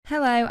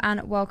Hello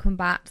and welcome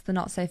back to the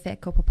Not So Fit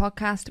Couple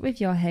podcast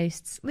with your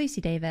hosts Lucy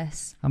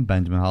Davis and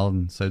Benjamin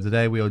Halden. So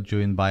today we are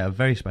joined by a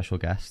very special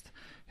guest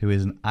who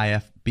is an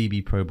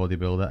IFBB pro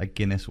bodybuilder, a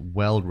Guinness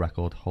World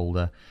Record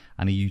holder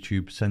and a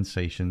YouTube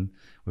sensation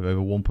with over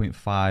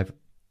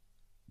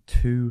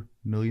 1.52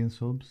 million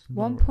subs.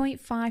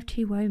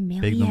 1.520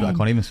 million. Big number. I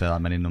can't even say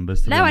that many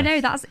numbers. No, I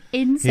know, that's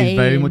insane. He's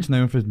very much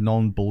known for his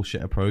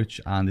non-bullshit approach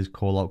and his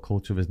call-out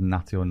culture of his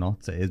natty or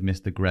not. It is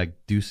Mr. Greg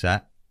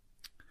Doucette.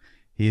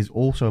 He is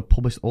also a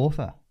published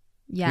author.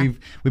 Yeah.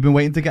 We've been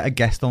waiting to get a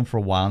guest on for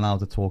a while now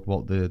to talk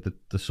about the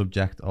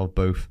subject of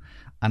both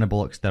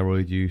anabolic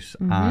steroid use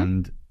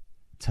and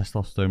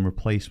testosterone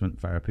replacement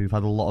therapy. We've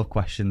had a lot of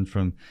questions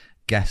from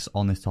guests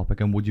on this topic,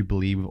 and would you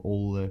believe with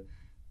all the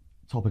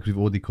topics we've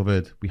already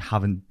covered, we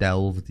haven't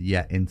delved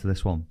yet into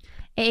this one.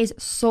 It is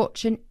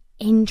such an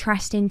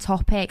interesting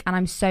topic, and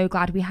I'm so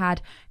glad we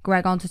had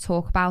Greg on to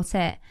talk about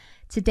it.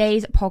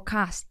 Today's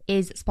podcast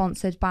is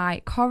sponsored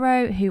by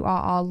Coro, who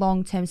are our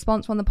long-term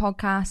sponsor on the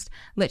podcast.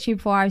 Literally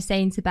before I was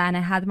saying to Ben, I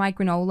had my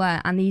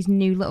granola and these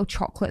new little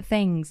chocolate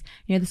things,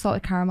 you know, the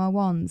salted caramel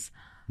ones.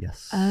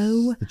 Yes.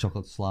 Oh. The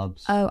chocolate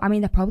slabs. Oh, I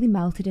mean, they're probably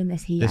melted in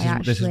this heat.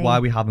 This is why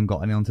we haven't got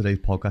any on today's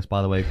podcast,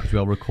 by the way, because we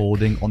are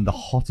recording on the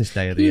hottest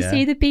day of the year. You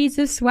see the beads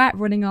of sweat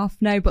running off?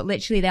 No, but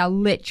literally, they are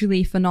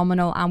literally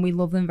phenomenal and we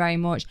love them very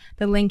much.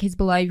 The link is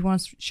below if you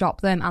want to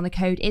shop them, and the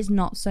code is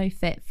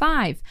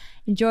NotSoFit5.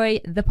 Enjoy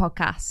the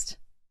podcast.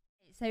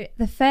 So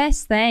the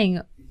first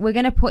thing, we're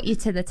going to put you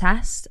to the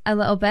test a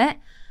little bit.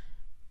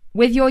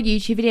 With your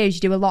YouTube videos, you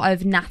do a lot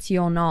of natty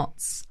or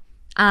nots.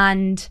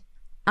 And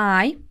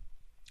I,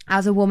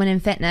 as a woman in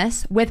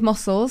fitness with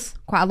muscles,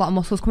 quite a lot of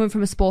muscles, coming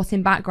from a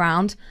sporting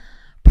background,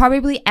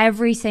 probably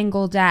every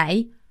single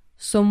day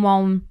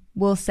someone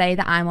will say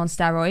that I'm on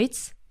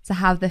steroids to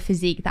have the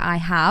physique that I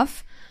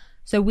have.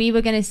 So we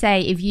were going to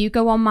say, if you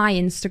go on my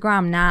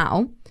Instagram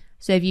now,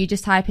 so if you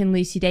just type in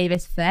Lucy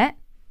Davis Fit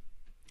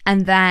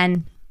and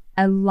then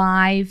a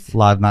live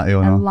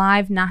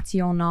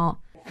natty or not.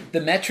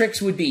 The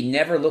metrics would be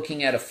never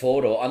looking at a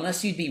photo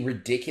unless you'd be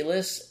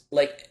ridiculous.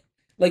 Like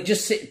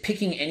just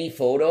picking any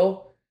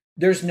photo.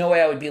 There's no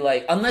way I would be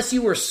like, unless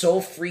you were so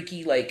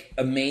freaky, like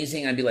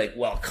amazing, I'd be like,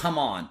 well, come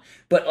on.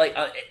 But like,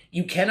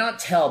 you cannot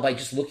tell by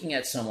just looking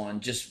at someone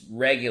just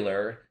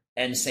regular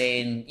and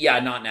saying, yeah,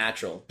 not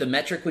natural. The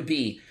metric would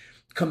be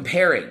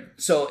comparing.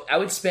 So I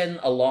would spend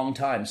a long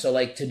time. So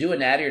like to do a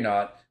natty or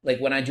not, like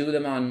when I do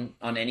them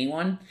on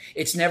anyone,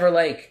 it's never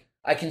like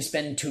I can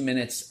spend 2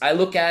 minutes. I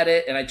look at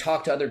it and I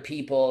talk to other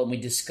people and we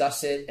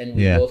discuss it and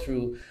we go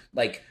through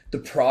like the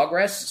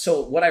progress.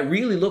 So what I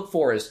really look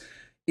for is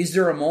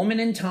there a moment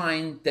in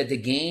time that the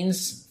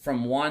gains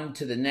from one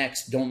to the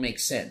next don't make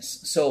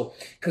sense? So,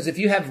 because if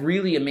you have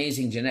really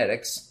amazing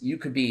genetics, you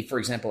could be, for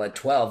example, at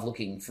 12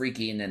 looking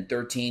freaky and then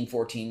 13,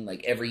 14,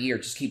 like every year,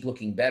 just keep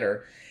looking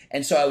better.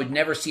 And so I would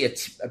never see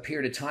a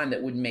period of time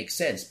that wouldn't make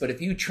sense. But if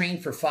you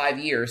trained for 5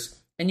 years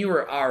and you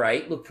were all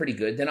right, look pretty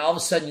good, then all of a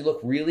sudden you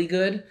look really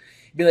good,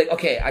 you'd be like,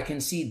 okay, I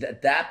can see that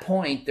at that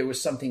point there was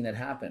something that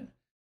happened.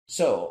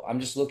 So I'm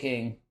just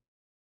looking.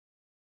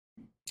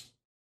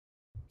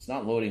 It's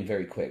not loading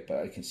very quick, but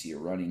I can see it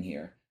running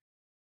here.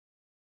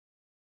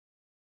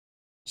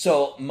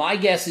 So my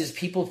guess is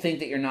people think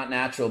that you're not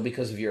natural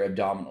because of your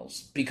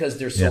abdominals, because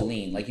they're so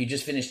lean. Like you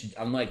just finished,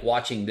 I'm like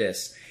watching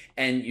this,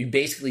 and you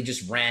basically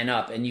just ran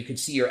up and you could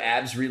see your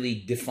abs really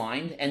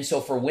defined. And so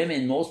for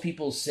women, most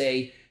people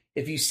say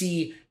if you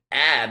see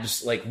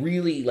abs, like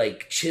really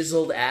like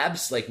chiseled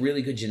abs, like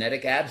really good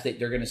genetic abs, that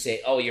they're going to say,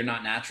 oh, you're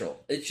not natural.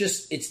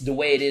 It's the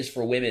way it is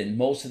for women.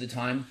 Most of the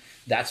time,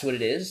 that's what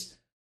it is.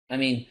 I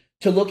mean,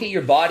 to look at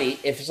your body,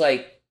 if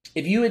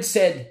you had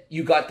said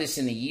you got this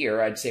in a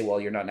year, I'd say, well,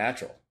 you're not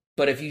natural.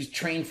 But if you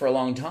train for a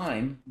long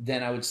time,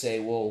 then I would say,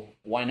 well,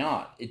 why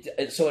not?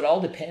 So it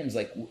all depends.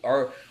 Like,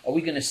 are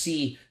we going to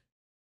see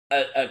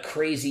a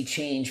crazy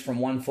change from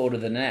one photo to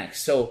the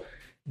next? So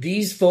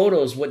these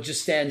photos, what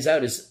just stands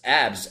out is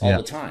abs all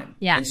the time.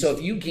 Yeah. And so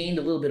if you gained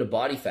a little bit of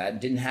body fat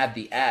and didn't have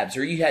the abs,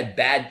 or you had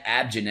bad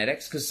ab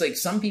genetics, because like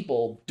some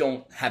people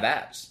don't have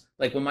abs.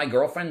 Like when my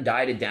girlfriend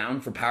dieted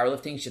down for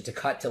powerlifting, she had to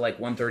cut to like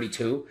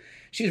 132.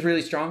 She was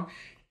really strong.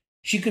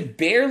 She could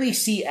barely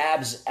see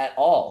abs at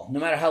all, no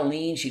matter how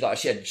lean she got.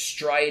 She had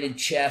striated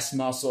chest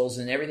muscles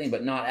and everything,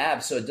 but not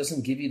abs. So it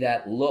doesn't give you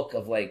that look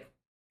of like,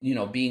 you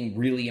know, being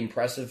really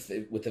impressive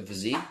with the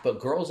physique. But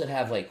girls that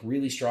have like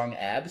really strong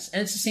abs,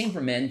 and it's the same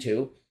for men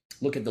too.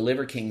 Look at the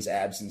Liver King's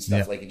abs and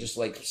stuff. Like it just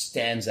like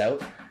stands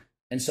out.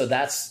 And so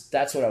that's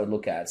what I would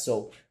look at.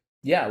 So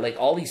yeah, like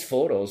all these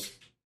photos,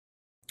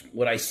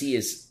 what I see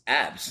is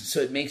abs. So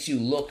it makes you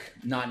look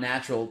not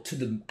natural to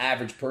the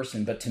average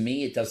person, but to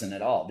me, it doesn't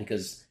at all,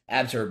 because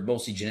abs are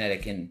mostly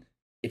genetic, and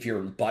if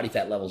your body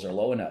fat levels are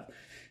low enough.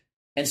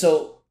 And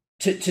so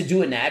to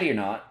do a natty or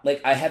not,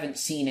 like I haven't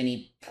seen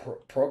any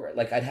progress.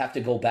 Like I'd have to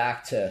go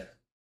back to,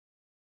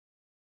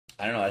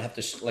 I don't know, I'd have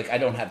to, like, I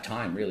don't have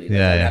time really. Like,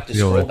 I'd have to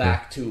scroll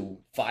back to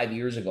 5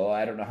 years ago.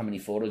 I don't know how many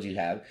photos you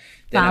have.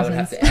 Then I would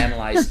have to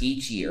analyze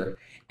each year.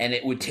 And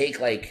it would take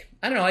like,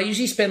 I don't know, I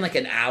usually spend like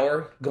an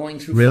hour going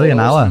through photos. An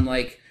hour? And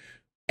like,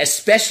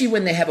 especially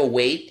when they have a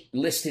weight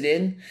listed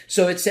in.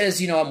 So it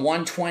says, I'm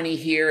 120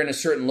 here in a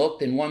certain look,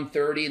 then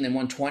 130 and then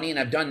 120. And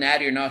I've done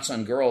natty or nots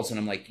on girls. And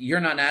I'm like,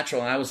 you're not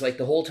natural. And I was like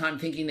the whole time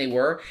thinking they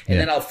were. And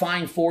then I'll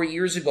find 4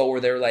 years ago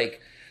where they're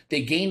like,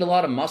 they gained a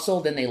lot of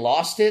muscle, then they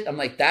lost it. I'm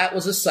like, that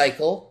was a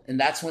cycle. And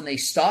that's when they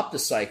stopped the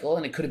cycle.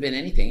 And it could have been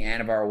anything,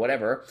 Anavar or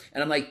whatever.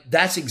 And I'm like,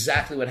 that's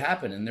exactly what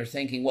happened. And they're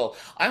thinking, well,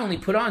 I only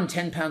put on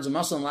 10 pounds of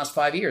muscle in the last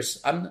 5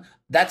 years.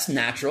 That's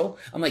natural.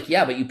 I'm like,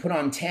 yeah, but you put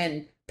on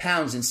 10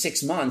 pounds in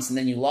 6 months and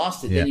then you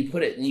lost it. Then you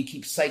put it and you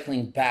keep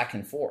cycling back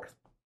and forth.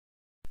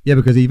 Yeah,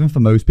 because even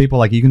for most people,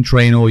 like, you can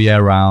train all year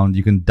round,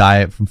 you can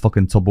diet from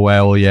fucking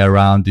Tupperware all year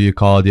round, do your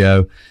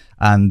cardio,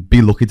 and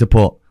be lucky to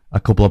put a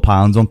couple of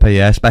pounds on per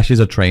year, especially as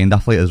a trained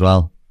athlete as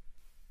well.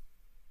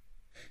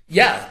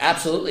 Yeah,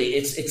 absolutely.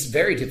 It's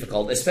very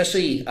difficult,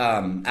 especially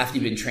after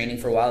you've been training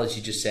for a while, as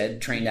you just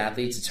said. Trained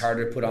athletes, it's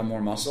harder to put on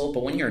more muscle.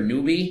 But when you're a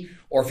newbie,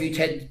 or if you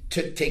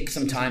take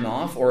some time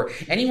off, or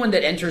anyone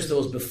that enters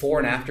those before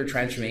and after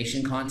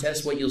transformation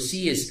contests, what you'll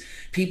see is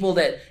people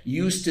that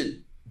used to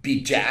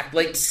be jacked.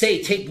 Like,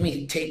 say, take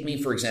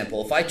me for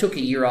example. If I took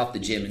a year off the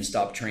gym and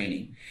stopped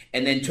training,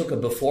 and then took a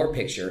before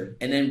picture,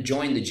 and then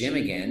joined the gym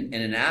again,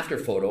 and an after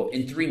photo,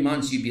 in 3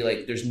 months, you'd be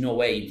like, there's no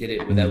way you did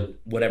it without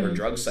whatever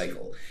drug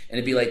cycle. And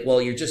it'd be like,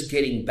 well, you're just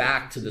getting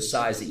back to the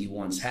size that you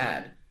once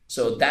had.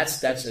 So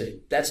that's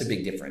a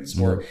big difference.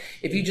 Or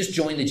if you just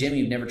join the gym,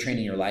 you've never trained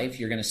in your life,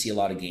 you're going to see a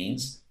lot of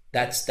gains.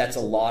 That's a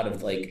lot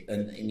of like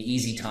an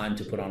easy time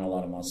to put on a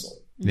lot of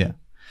muscle. Yeah.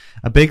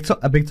 A big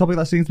topic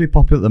that seems to be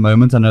popular at the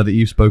moment. I know that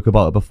you spoke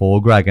about it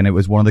before, Greg, and it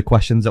was one of the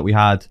questions that we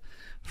had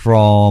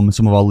from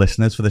some of our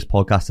listeners for this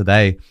podcast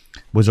today,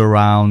 was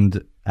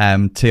around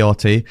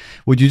TRT.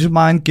 Would you just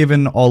mind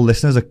giving our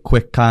listeners a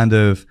quick kind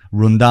of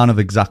rundown of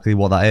exactly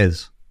what that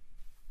is?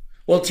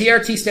 Well,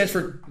 TRT stands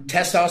for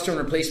testosterone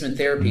replacement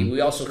therapy. We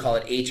also call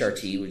it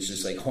HRT, which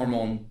is like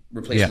hormone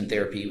replacement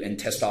therapy, and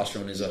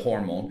testosterone is a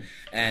hormone.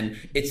 And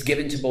it's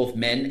given to both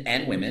men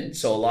and women.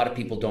 So a lot of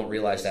people don't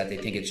realize that. They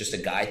think it's just a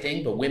guy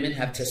thing, but women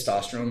have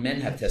testosterone,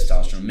 men have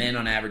testosterone. Men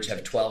on average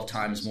have 12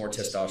 times more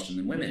testosterone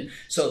than women.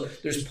 So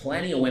there's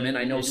plenty of women,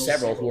 I know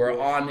several, who are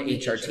on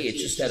HRT.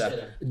 It's just at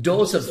a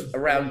dose of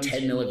around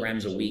 10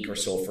 milligrams a week or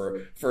so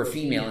for a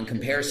female. In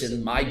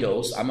comparison, my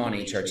dose, I'm on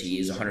HRT,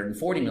 is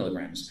 140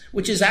 milligrams,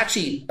 which is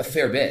actually a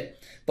fair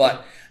bit.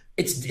 But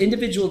it's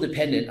individual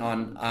dependent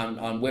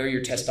on where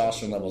your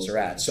testosterone levels are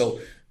at. So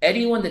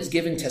anyone that's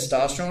given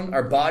testosterone,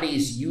 our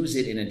bodies use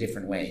it in a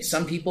different way.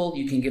 Some people,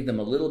 you can give them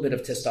a little bit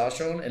of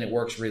testosterone and it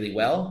works really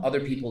well.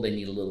 Other people, they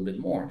need a little bit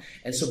more.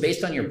 And so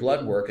based on your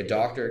blood work, a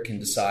doctor can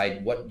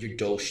decide what your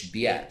dose should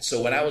be at.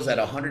 So when I was at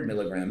 100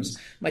 milligrams,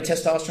 my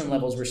testosterone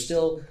levels were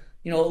still,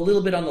 a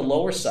little bit on the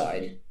lower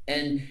side.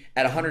 And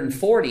at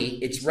 140,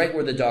 it's right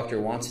where the doctor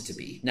wants it to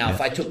be. Now,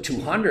 if I took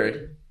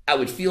 200, I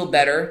would feel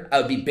better. I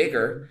would be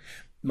bigger.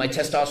 My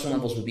testosterone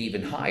levels would be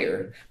even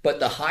higher.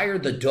 But the higher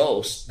the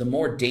dose, the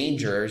more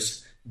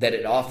dangers that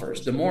it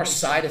offers, the more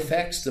side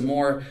effects, the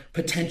more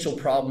potential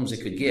problems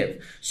it could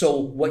give. So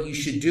what you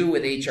should do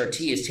with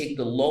HRT is take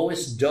the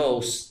lowest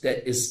dose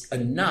that is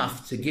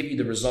enough to give you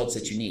the results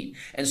that you need.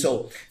 And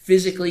so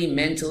physically,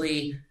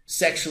 mentally,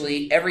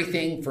 sexually,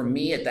 everything for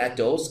me at that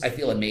dose, I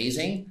feel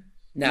amazing.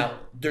 Now,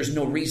 there's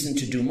no reason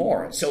to do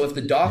more. So if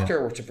the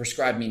doctor were to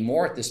prescribe me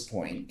more at this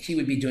point, he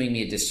would be doing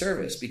me a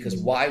disservice, because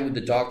why would the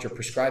doctor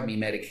prescribe me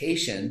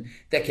medication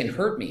that can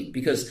hurt me?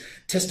 Because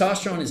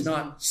testosterone is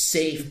not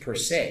safe per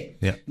se.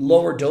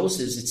 Lower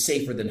doses, it's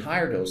safer than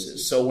higher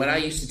doses. So when I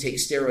used to take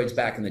steroids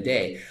back in the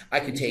day,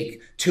 I could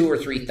take 2,000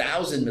 or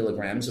 3,000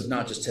 milligrams of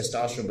not just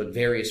testosterone, but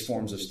various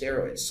forms of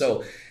steroids.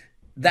 So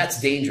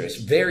that's dangerous,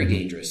 very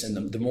dangerous.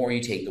 And the more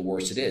you take, the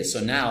worse it is. So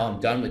now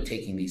I'm done with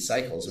taking these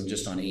cycles. I'm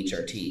just on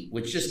HRT,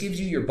 which just gives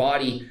you your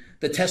body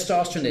the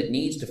testosterone it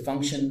needs to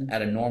function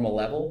at a normal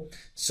level.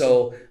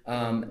 So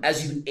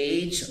as you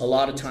age, a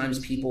lot of times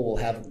people will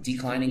have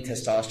declining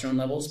testosterone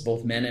levels,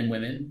 both men and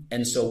women.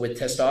 And so with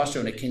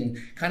testosterone, it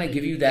can kind of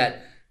give you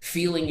that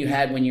feeling you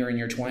had when you're in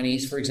your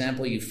 20s, for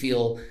example. You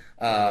feel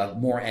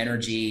more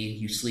energy,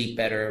 you sleep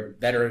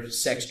better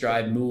sex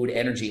drive, mood,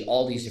 energy,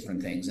 all these different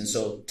things. And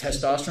so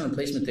testosterone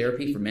replacement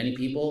therapy, for many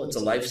people, it's a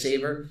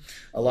lifesaver.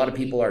 A lot of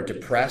people are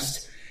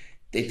depressed.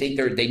 They think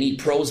they need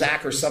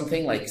Prozac or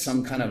something, like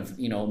some kind of,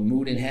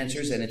 mood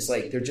enhancers. And it's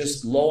like, they're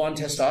just low on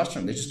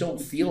testosterone. They just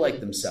don't feel like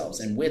themselves.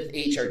 And with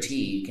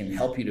HRT, it can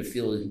help you to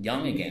feel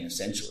young again,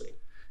 essentially.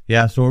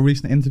 Yeah, so a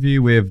recent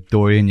interview with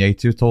Dorian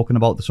Yates, he was talking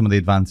about some of the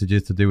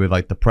advantages to do with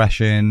like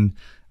depression.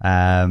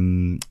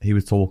 He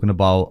was talking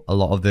about a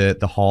lot of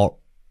the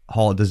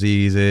heart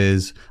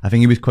diseases. I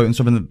think he was quoting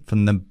something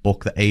from the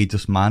book The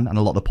Ageless Man, and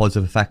a lot of the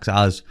positive effects it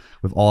has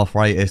with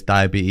arthritis,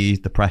 diabetes,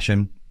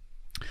 depression.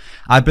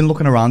 I've been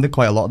looking around it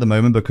quite a lot at the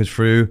moment, because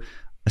through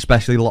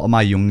especially a lot of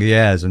my younger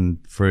years and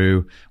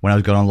through when I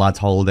was going on lads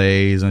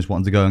holidays and just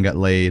wanting to go and get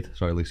laid.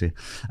 Sorry, Lucy.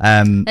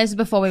 This is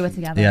before we were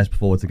together. Yeah, it's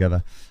before we were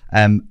together.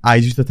 I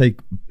used to take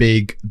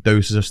big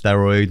doses of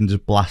steroids and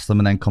just blast them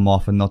and then come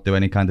off and not do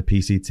any kind of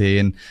PCT.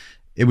 And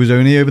it was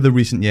only over the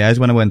recent years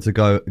when I went to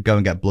go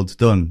and get bloods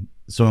done,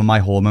 some of my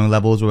hormone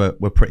levels were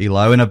pretty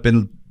low, and I've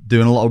been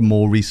doing a lot of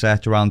more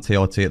research around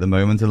TRT at the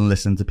moment and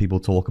listening to people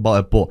talk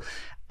about it. But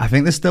I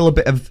think there's still a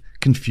bit of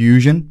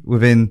confusion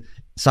within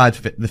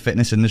the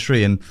fitness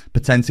industry, and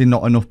potentially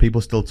not enough people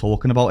still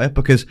talking about it.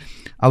 Because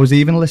I was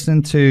even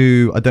listening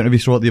to, I don't know if you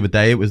saw it the other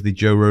day, it was the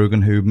Joe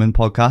Rogan Huberman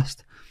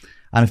podcast.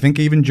 And I think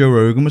even Joe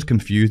Rogan was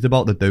confused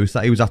about the dose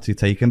that he was actually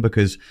taking,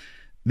 because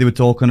they were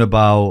talking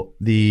about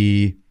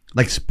the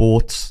like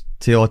sports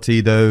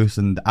TRT dose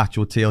and the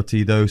actual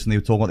TRT dose, and they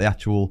were talking about the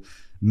actual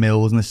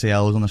mils and the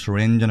CLs on the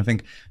syringe. And I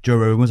think Joe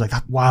Rogan was like,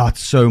 wow,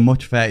 that's so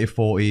much, 30,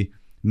 40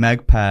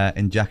 meg per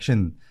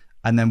injection.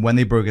 And then when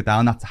they broke it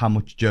down, that's how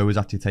much Joe was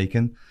actually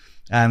taking.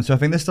 So I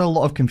think there's still a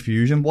lot of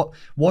confusion.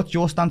 What's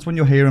your stance when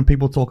you're hearing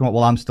people talking about,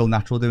 well, I'm still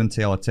natural doing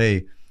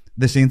TRT?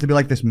 There seems to be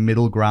like this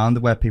middle ground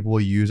where people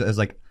will use it as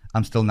like,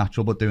 I'm still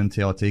natural but doing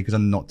TRT because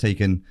I'm not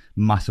taking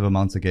massive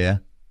amounts of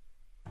gear.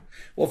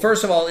 Well,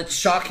 first of all, it's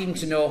shocking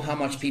to know how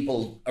much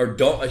people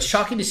it's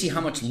shocking to see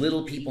how much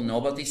little people know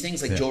about these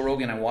things. Like Joe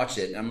Rogan, I watched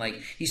it, and I'm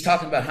like, he's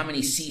talking about how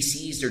many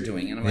cc's they're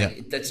doing, and I'm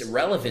like, that's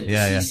irrelevant to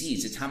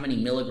cc's. It's how many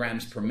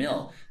milligrams per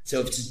mil. So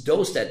if it's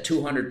dosed at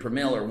 200 per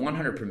mil or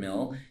 100 per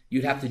mil,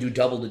 you'd have to do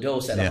double the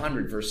dose at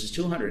 100 versus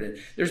 200. And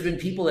there's been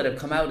people that have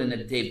come out and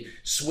they've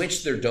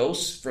switched their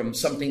dose from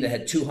something that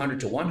had 200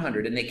 to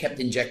 100, and they kept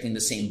injecting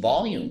the same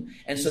volume,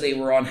 and so they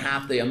were on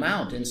half the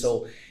amount. And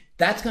so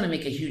that's going to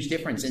make a huge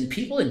difference. And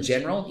people in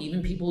general,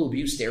 even people who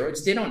abuse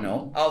steroids, they don't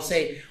know. I'll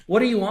say, what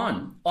are you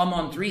on? I'm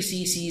on 3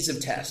 cc's of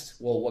test.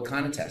 Well, what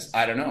kind of test?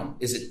 I don't know.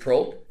 Is it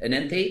prop, an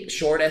enthate,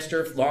 short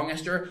ester, long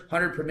ester,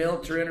 100 per mil,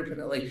 300 per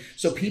mil?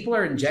 So people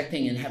are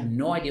injecting and have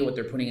no idea what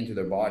they're putting into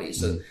their bodies.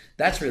 So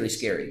that's really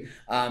scary.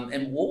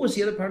 And what was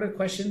the other part of the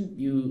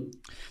question?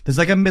 There's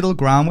like a middle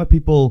ground where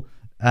people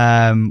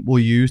will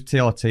use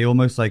TRT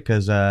almost like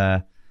as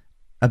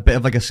a bit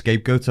of like a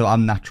scapegoat. So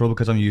I'm natural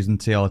because I'm using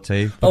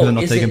TRT. Because I'm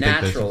not is taking it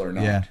natural or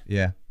not?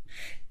 Yeah.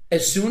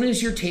 As soon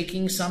as you're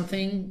taking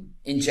something,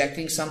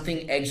 injecting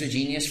something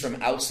exogenous from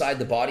outside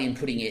the body and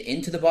putting it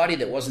into the body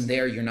that wasn't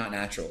there, you're not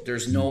natural.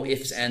 There's no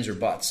ifs, ands, or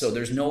buts. So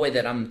there's no way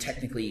that I'm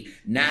technically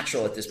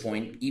natural at this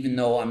point, even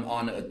though I'm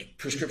on a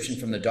prescription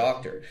from the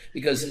doctor,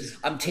 because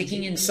I'm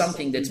taking in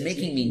something that's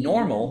making me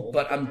normal,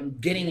 but I'm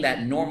getting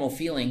that normal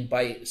feeling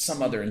by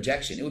some other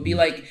injection. It would be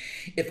like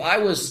if I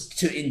was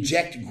to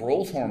inject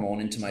growth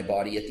hormone into my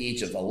body at the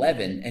age of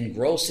 11 and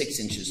grow 6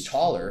 inches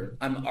taller,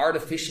 I'm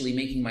artificially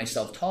making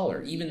myself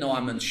taller, even though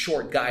I'm a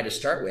short guy to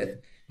start with.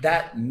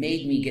 That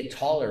made me get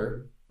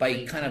taller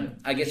by kind of,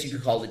 I guess you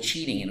could call it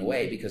cheating in a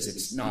way, because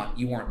it's not,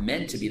 you weren't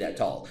meant to be that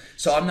tall.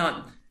 So I'm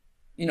not,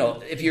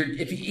 even if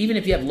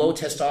you have low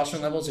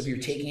testosterone levels, if you're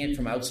taking it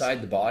from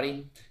outside the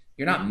body,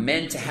 you're not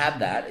meant to have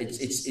that.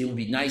 It would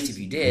be nice if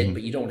you did,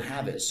 but you don't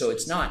have it. So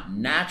it's not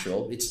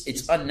natural.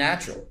 It's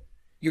unnatural.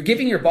 You're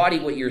giving your body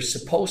what you're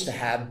supposed to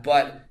have,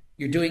 but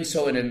you're doing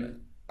so in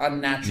an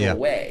unnatural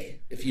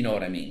way, if you know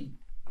what I mean.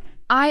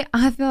 I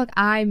feel like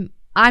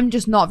I'm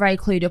just not very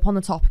clued up on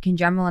the topic in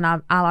general,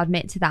 and I'll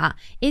admit to that.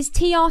 Is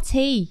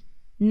TRT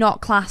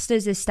not classed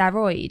as a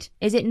steroid?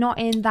 Is it not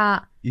in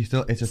that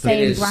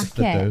same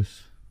bracket?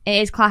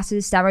 It is classed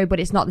as a steroid, but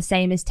it's not the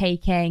same as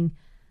taking,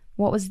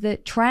 what was the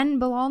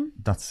Trenbolone?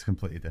 That's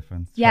completely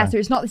different. Yeah, so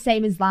it's not the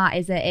same as that,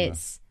 is it?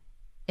 It's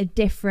a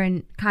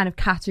different kind of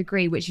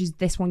category, which is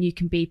this one you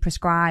can be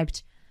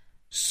prescribed.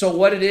 So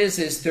what it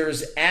is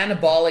there's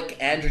anabolic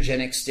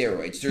androgenic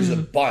steroids. There's a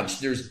bunch.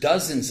 There's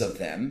dozens of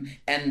them.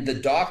 And the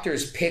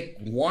doctors pick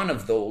one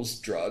of those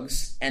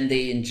drugs and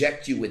they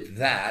inject you with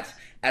that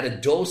at a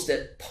dose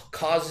that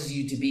causes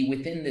you to be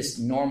within this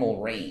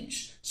normal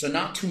range. So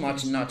not too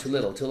much and not too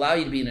little, to allow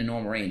you to be in a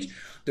normal range.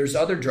 There's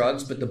other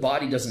drugs, but the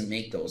body doesn't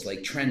make those, like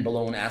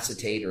Trenbolone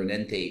acetate or an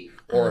enthate,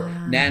 or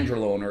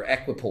Nandrolone or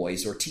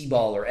Equipoise or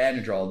T-ball or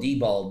Anadrol,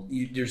 D-ball.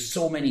 There's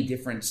so many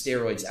different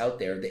steroids out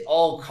there. They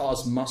all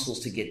cause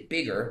muscles to get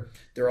bigger.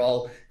 They're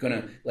all going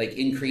to like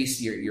increase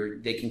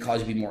they can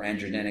cause you to be more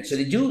androgenic. So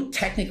they do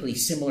technically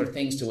similar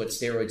things to what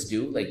steroids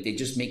do. Like they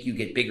just make you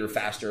get bigger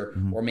faster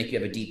or make you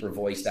have a deeper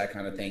voice, that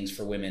kind of things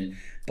for women.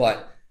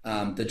 But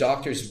the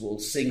doctors will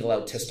single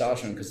out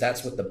testosterone because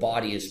that's what the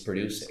body is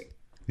producing.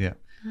 Yeah.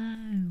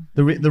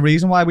 The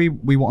reason why we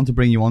wanted to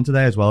bring you on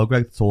today as well,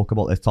 Greg, to talk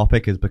about this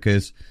topic is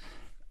because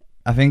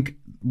I think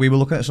we were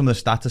looking at some of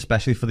the stats,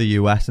 especially for the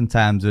US, in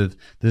terms of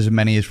there's as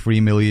many as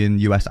 3 million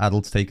US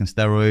adults taking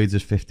steroids,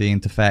 there's 15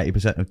 to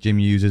 30% of gym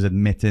users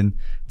admitting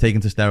taking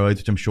to steroids,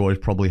 which I'm sure is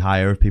probably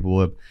higher if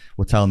people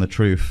were telling the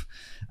truth.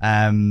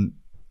 And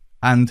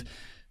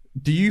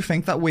do you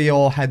think that we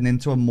are heading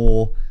into a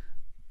more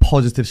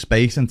positive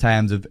space in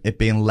terms of it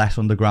being less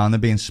underground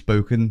and being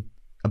spoken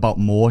about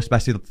more,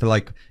 especially for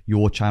like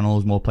your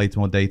channels, more play to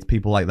more dates,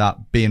 people like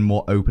that being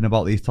more open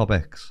about these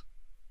topics?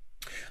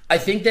 I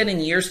think that in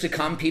years to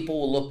come, people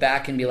will look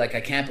back and be like,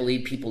 I can't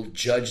believe people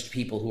judged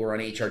people who are on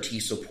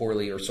HRT so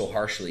poorly or so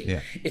harshly.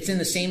 Yeah. It's in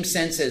the same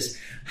sense as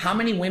how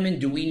many women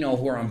do we know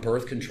who are on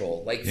birth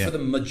control? Like for the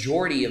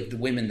majority of the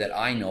women that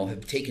I know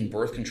have taken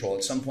birth control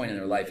at some point in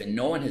their life, and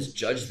no one has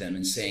judged them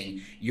and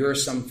saying, you're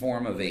some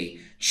form of a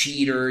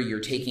cheater,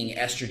 you're taking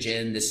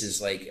estrogen, this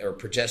is like, or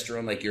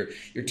progesterone, like you're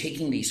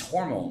taking these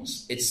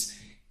hormones.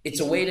 It's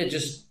a way to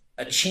just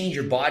change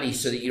your body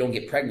so that you don't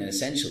get pregnant,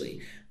 essentially.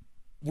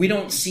 We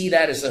don't see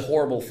that as a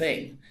horrible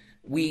thing.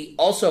 We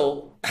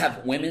also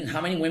have women.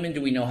 How many women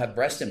do we know have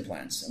breast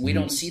implants? And we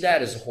don't see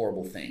that as a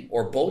horrible thing,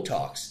 or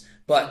Botox.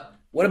 But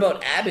what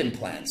about ab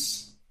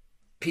implants?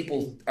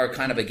 People are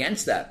kind of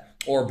against that.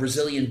 Or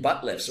Brazilian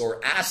butt lifts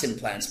or ass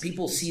implants.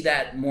 People see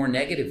that more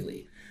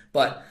negatively.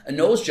 But a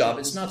nose job,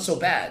 it's not so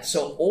bad.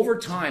 So over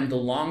time, the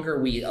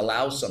longer we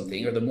allow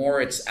something or the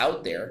more it's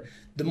out there,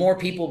 the more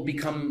people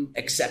become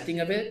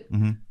accepting of it.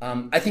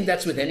 I think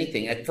that's with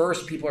anything. At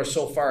first, people are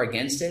so far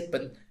against it,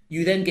 but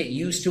you then get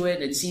used to it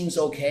and it seems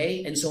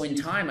okay. And so in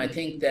time, I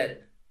think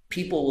that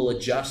people will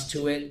adjust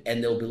to it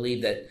and they'll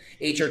believe that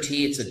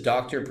HRT, it's a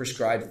doctor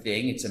prescribed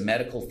thing. It's a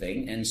medical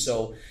thing. And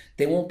so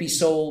they won't be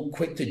so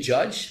quick to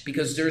judge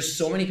because there's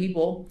so many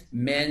people,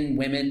 men,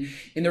 women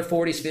in their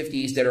 40s,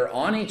 50s that are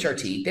on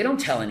HRT. They don't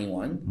tell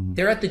anyone.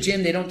 They're at the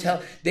gym. They don't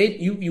tell.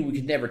 You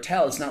could never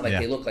tell. It's not like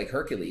they look like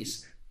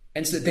Hercules.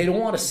 And so they don't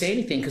want to say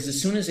anything because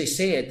as soon as they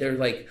say it, they're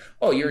like,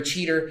 oh, you're a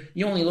cheater.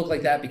 You only look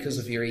like that because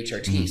of your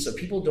HRT. So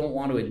people don't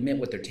want to admit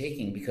what they're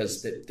taking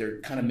because they're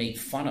kind of made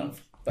fun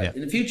of. But in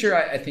the future,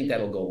 I think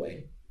that'll go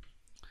away.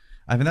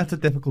 I think that's a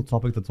difficult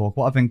topic to talk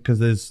about. I think because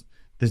there's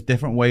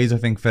different ways, I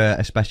think, for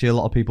especially a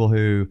lot of people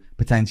who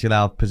potentially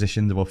have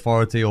positions of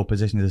authority or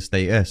positions of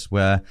status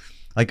where,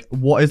 like,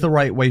 what is the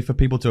right way for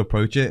people to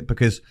approach it?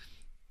 Because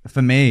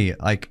for me,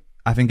 like,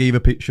 I think either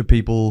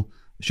people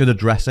should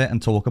address it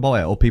and talk about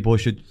it, or people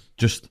should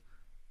just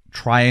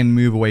try and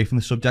move away from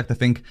the subject. I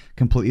think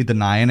completely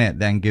denying it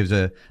then gives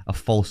a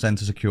false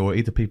sense of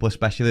security to people,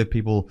 especially if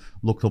people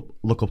look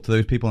up to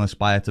those people and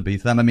aspire to be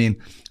to them. I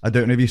mean, I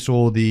don't know if you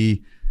saw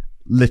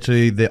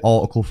literally the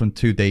article from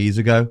 2 days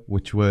ago,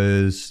 which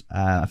was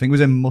I think it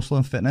was in Muscle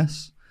and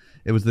Fitness.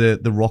 It was the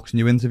Rock's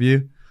new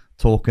interview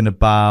talking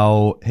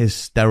about his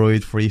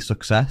steroid-free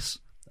success.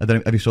 I don't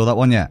know, have you saw that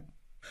one yet?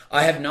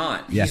 I have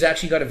not. Yeah. He's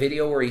actually got a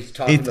video where he's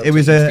talking about it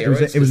was an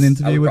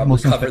interview with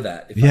Muscle. Cover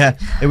that.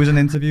 It was an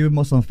interview with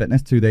Muscle and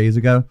Fitness 2 days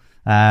ago.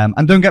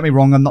 And don't get me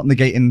wrong, I'm not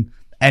negating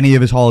any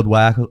of his hard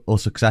work or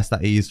success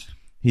that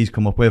he's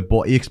come up with,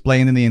 but he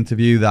explained in the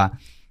interview that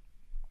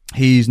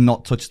he's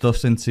not touched stuff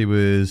since he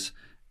was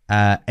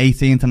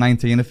 18 to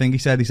 19, I think he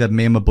said. He said,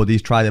 me and my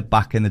buddies tried it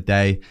back in the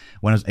day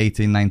when I was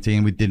 18,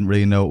 19. We didn't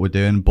really know what we're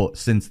doing, but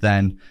since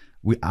then,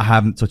 I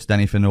haven't touched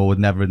anything or would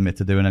never admit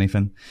to doing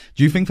anything.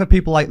 Do you think for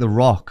people like The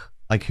Rock,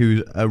 like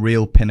who's a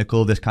real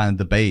pinnacle of this kind of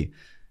debate,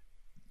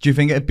 do you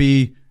think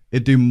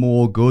it'd do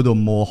more good or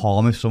more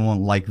harm if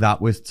someone like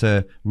that was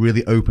to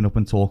really open up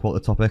and talk about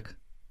the topic?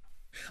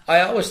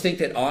 I always think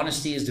that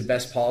honesty is the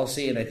best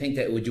policy, and I think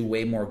that it would do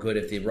way more good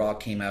if The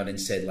Rock came out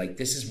and said, like,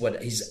 this is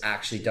what he's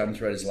actually done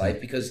throughout his life.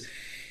 Because,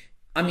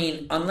 I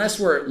mean, unless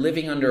we're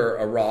living under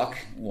a rock,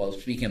 well,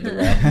 speaking of The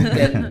Rock,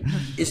 then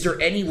is there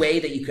any way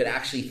that you could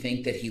actually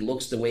think that he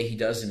looks the way he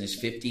does in his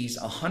 50s?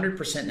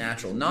 100%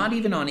 natural, not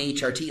even on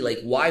HRT. Like,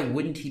 why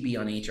wouldn't he be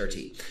on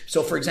HRT?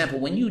 So, for example,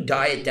 when you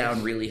diet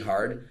down really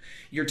hard,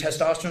 your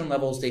testosterone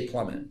levels, they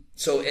plummet.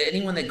 So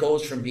anyone that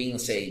goes from being,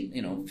 say,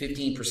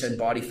 15%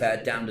 body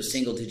fat down to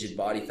single-digit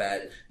body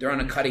fat, they're on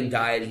a cutting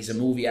diet, he's a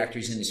movie actor,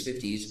 he's in his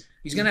 50s,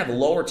 he's going to have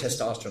lower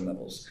testosterone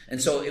levels.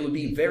 And so it would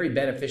be very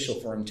beneficial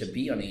for him to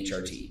be on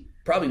HRT,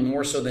 probably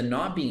more so than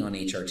not being on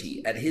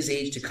HRT at his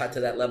age to cut to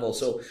that level.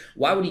 So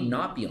why would he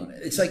not be on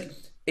it? It's like,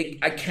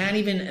 I can't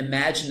even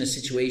imagine a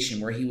situation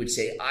where he would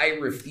say, I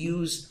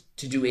refuse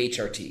to do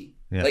HRT.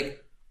 Yeah.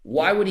 Like,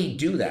 why would he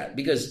do that?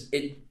 Because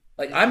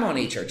I'm on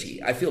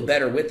HRT. I feel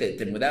better with it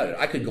than without it.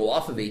 I could go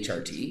off of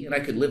HRT and I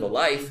could live a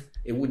life.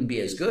 It wouldn't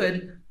be as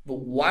good. But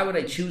why would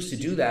I choose to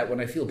do that when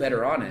I feel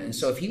better on it? And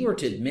so if he were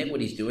to admit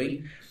what he's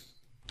doing,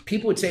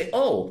 people would say,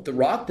 oh, The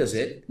Rock does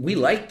it. We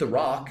like The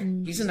Rock.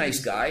 He's a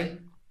nice guy.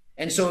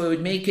 And so it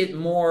would make it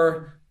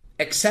more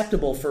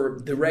acceptable for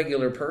the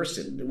regular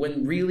person.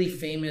 When really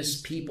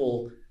famous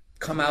people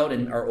come out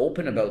and are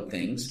open about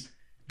things,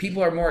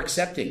 people are more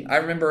accepting. I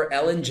remember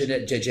Ellen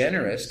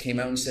DeGeneres came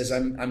out and says,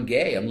 I'm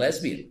gay, I'm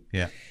lesbian.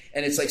 Yeah.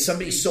 And it's like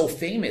somebody's so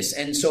famous.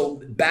 And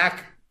so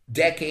back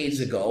decades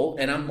ago,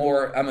 and I'm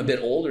a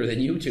bit older than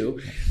you two,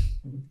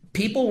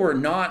 people were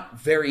not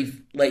very,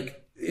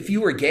 like, if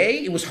you were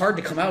gay, it was hard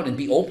to come out and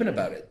be open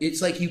about it.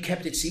 It's like you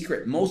kept it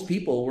secret. Most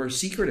people were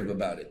secretive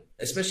about it,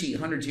 especially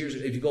hundreds of years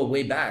if you go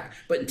way back.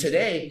 But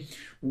today,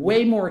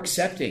 way more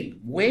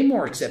accepting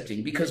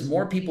because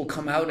more people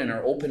come out and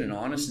are open and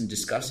honest and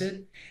discuss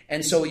it.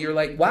 And so you're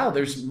like, wow,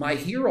 there's my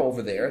hero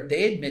over there.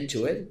 They admit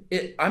to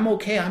it. I'm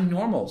okay. I'm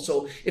normal.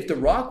 So if The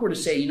Rock were to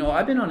say,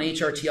 I've been on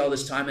HRT all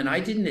this time and I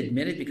didn't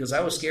admit it because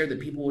I was scared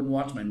that people wouldn't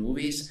watch my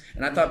movies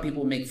and I thought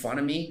people would make fun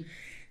of me,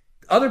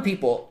 other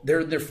people, they're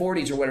in their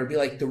 40s or whatever, be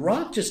like, The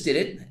Rock just did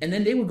it. And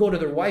then they would go to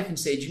their wife and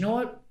say, do you know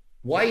what,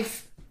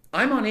 wife,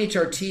 I'm on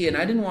HRT and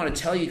I didn't want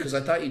to tell you because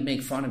I thought you'd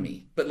make fun of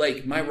me. But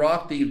like my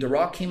Rock, the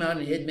Rock came out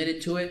and he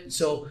admitted to it.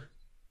 So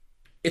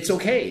it's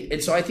okay.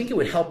 And so I think it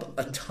would help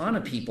a ton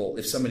of people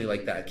if somebody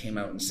like that came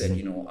out and said,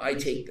 you know, I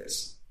take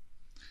this.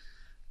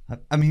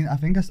 I mean, I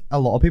think a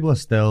lot of people are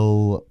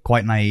still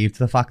quite naive to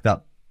the fact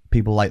that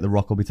people like The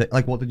Rock will be taking...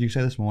 Like, what did you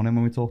say this morning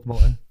when we talked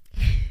about it?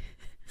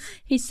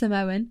 He's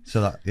Samoan.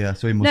 So that, yeah,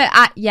 so he must...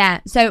 No,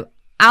 yeah. So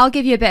I'll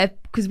give you a bit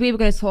of... Because we were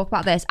going to talk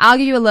about this. I'll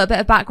give you a little bit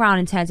of background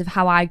in terms of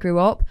how I grew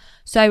up.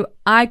 So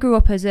I grew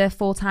up as a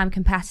full-time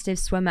competitive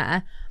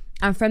swimmer.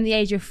 And from the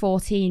age of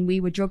 14, we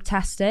were drug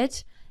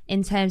tested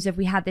in terms of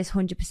we had this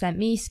 100%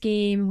 me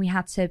scheme. We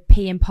had to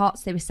pee in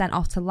pots. They were sent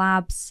off to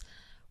labs.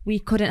 We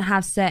couldn't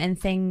have certain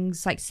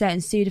things like certain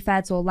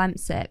Sudafeds or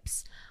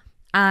Lemsips.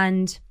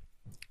 And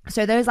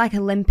so those like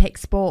Olympic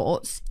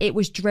sports, it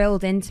was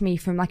drilled into me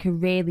from like a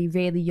really,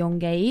 really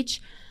young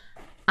age.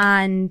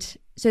 And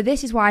so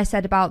this is why I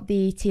said about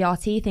the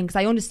TRT thing, because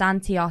I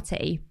understand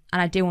TRT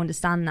and I do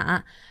understand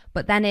that.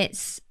 But then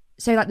it's,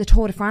 so like the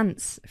Tour de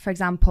France, for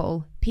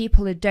example,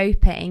 people are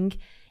doping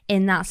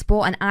in that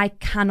sport. And I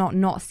cannot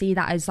not see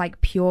that as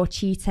like pure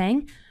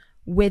cheating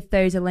with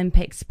those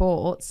Olympic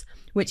sports,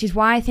 which is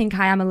why I think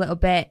I am a little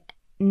bit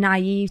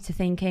naive to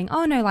thinking,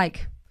 oh no,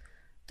 like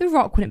The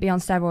Rock wouldn't be on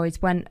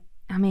steroids when,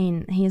 I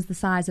mean, he is the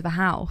size of a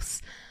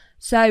house.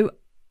 So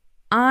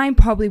I'm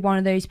probably one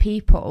of those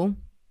people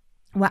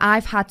where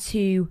I've had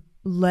to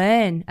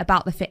learn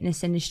about the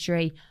fitness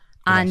industry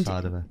and that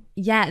side of it.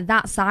 Yeah,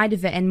 that side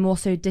of it, and more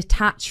so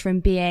detached from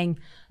being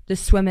the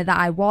swimmer that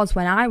I was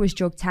when I was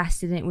drug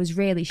tested and it was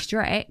really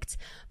strict.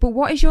 But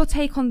what is your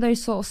take on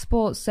those sort of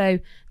sports? So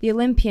the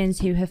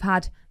Olympians who have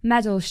had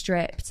medals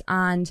stripped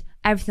and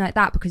everything like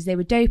that because they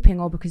were doping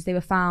or because they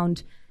were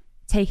found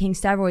taking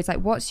steroids, like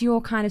what's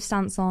your kind of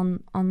stance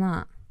on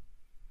that?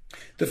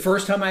 The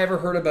first time I ever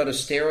heard about a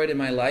steroid in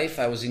my life,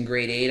 I was in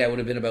grade 8. I would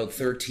have been about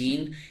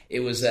 13.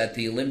 It was at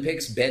the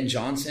Olympics. Ben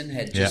Johnson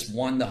had just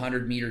won the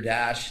 100-meter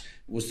dash.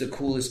 Was the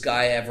coolest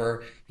guy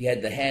ever. He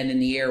had the hand in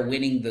the air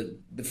winning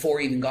before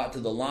he even got to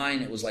the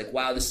line. It was like,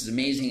 wow, this is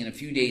amazing. And a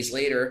few days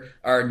later,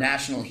 our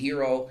national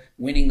hero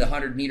winning the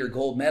 100-meter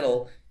gold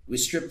medal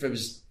was stripped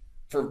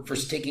for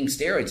taking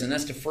steroids. And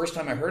that's the first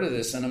time I heard of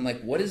this. And I'm like,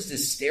 what is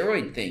this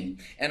steroid thing?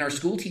 And our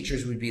school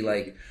teachers would be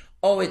like,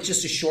 oh, it's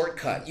just a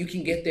shortcut. You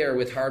can get there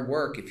with hard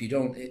work if you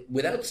don't,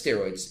 without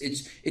steroids.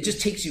 It just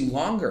takes you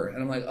longer.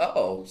 And I'm like,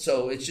 oh,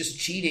 so it's just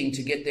cheating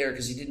to get there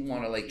because he didn't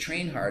want to like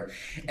train hard.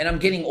 And I'm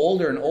getting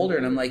older and older,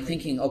 and I'm like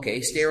thinking, okay,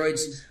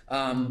 steroids,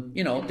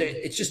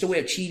 it's just a way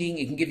of cheating.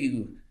 It can give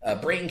you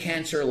brain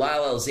cancer.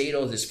 Lyle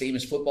Alzado, this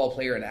famous football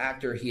player and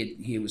actor,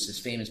 he was as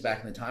famous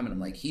back in the time, and I'm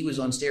like, he was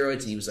on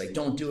steroids, and he was like,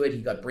 don't do it.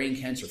 He got brain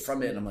cancer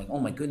from it, and I'm like, oh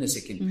my goodness,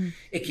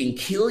 it can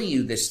kill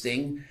you. This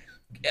thing,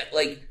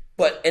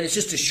 and it's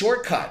just a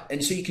shortcut,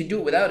 and so you can do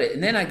it without it.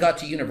 And then I got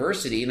to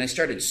university and I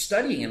started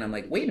studying, and I'm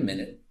like, wait a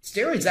minute,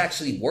 steroids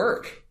actually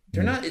work.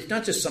 It's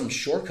not just some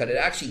shortcut. It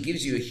actually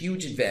gives you a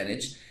huge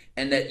advantage,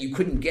 and that you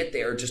couldn't get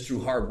there just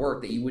through hard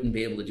work that you wouldn't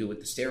be able to do with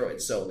the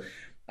steroids. So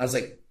I was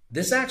like,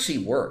 this actually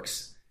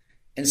works.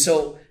 And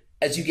so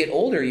as you get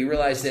older, you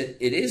realize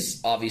that it is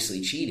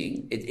obviously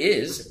cheating. It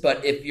is,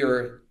 but if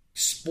your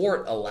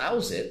sport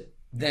allows it,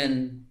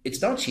 then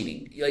it's not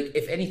cheating. Like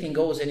if anything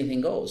goes, anything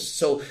goes.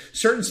 So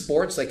certain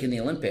sports, like in the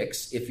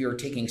Olympics, if you're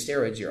taking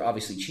steroids, you're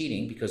obviously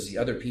cheating because the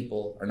other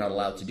people are not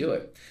allowed to do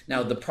it.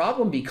 Now, the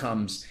problem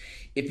becomes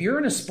if you're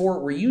in a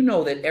sport where you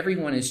know that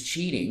everyone is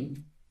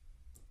cheating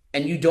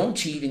and you don't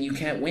cheat and you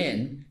can't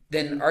win,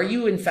 then are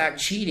you in fact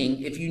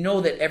cheating if you know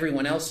that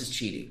everyone else is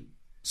cheating?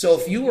 So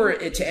if you were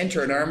to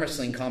enter an arm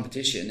wrestling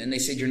competition and they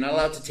said you're not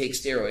allowed to take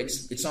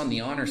steroids, it's on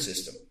the honor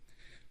system.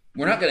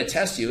 We're not going to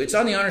test you. It's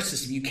on the honor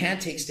system. You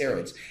can't take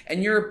steroids.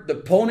 And the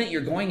opponent you're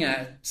going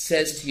at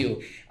says to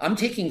you, I'm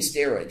taking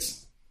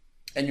steroids.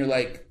 And you're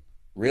like,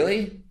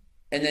 really?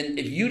 And then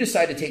if you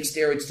decide to take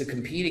steroids to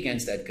compete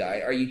against that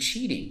guy, are you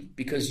cheating?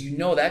 Because you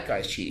know that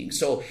guy's cheating.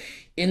 So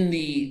in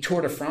the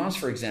Tour de France,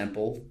 for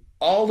example,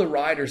 all the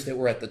riders that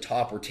were at the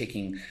top were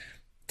taking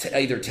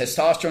either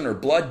testosterone or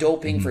blood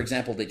doping. For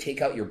example, they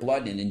take out your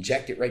blood and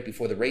inject it right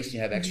before the race and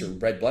you have extra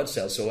red blood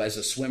cells. So as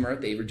a swimmer,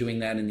 they were doing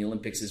that in the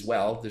Olympics as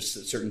well. There's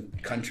certain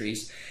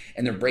countries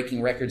and they're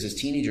breaking records as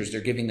teenagers. They're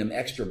giving them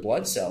extra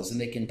blood cells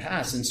and they can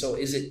pass. And so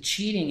is it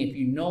cheating if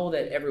you know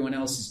that everyone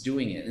else is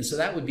doing it? And so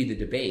that would be the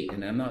debate.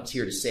 And I'm not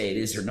here to say it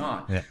is or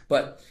not,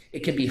 but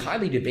it can be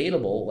highly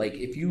debatable. Like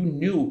if you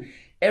knew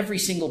every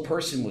single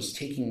person was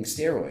taking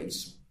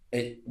steroids,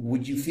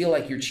 would you feel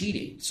like you're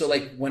cheating? So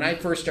like when I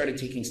first started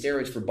taking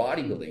steroids for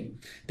bodybuilding,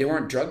 they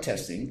weren't drug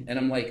testing. And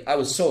I'm like, I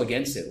was so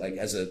against it. Like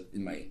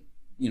in my,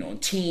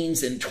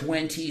 teens and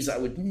 20s, I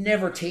would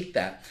never take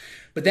that.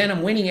 But then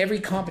I'm winning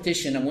every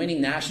competition. I'm winning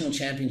national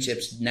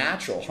championships,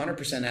 natural,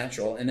 100%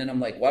 natural. And then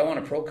I'm like, well, I want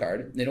a pro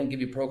card. They don't give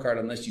you a pro card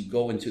unless you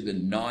go into the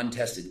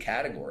non-tested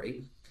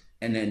category.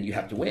 And then you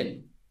have to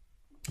win.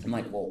 I'm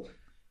like, well,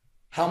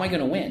 how am I going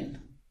to win?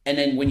 And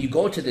then when you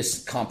go to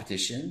this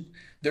competition,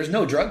 there's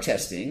no drug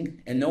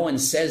testing and no one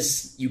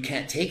says you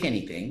can't take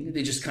anything.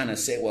 They just kind of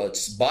say, well,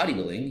 it's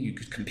bodybuilding, you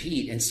could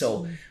compete. And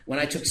so when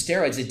I took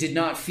steroids, it did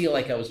not feel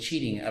like I was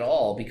cheating at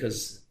all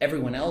because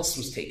everyone else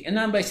was taking, and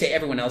when I say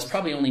everyone else,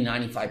 probably only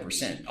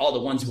 95%, all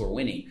the ones who are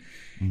winning.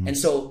 And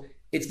so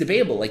it's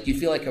debatable. Like, you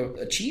feel like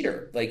a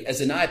cheater. Like, as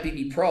an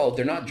IFBB pro,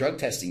 they're not drug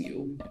testing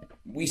you.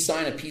 We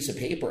sign a piece of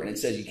paper and it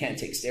says you can't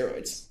take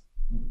steroids.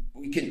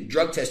 We can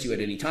drug test you at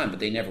any time, but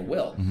they never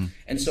will.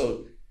 And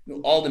so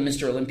all the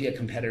Mr. Olympia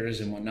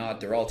competitors and whatnot,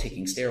 they're all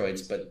taking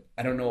steroids, but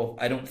I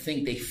don't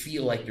think they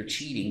feel like they're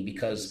cheating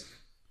because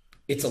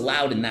it's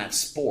allowed in that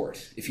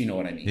sport, if you know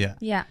what I mean.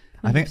 Yeah.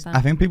 100%.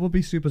 I think people would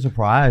be super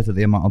surprised at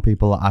the amount of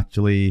people that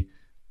actually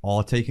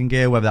are taking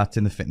gear, whether that's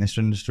in the fitness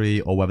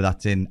industry or whether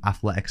that's in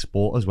athletic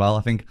sport as well.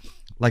 I think,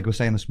 like we were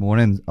saying this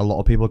morning, a lot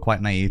of people are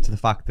quite naive to the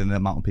fact that the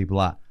amount of people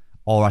that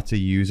are actually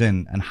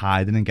using and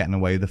hiding and getting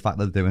away with the fact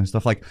that they're doing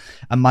stuff. Like,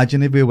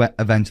 imagine if we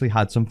eventually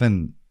had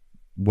something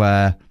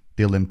where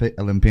the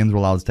Olympians were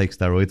allowed to take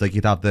steroids. Like,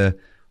 you'd have the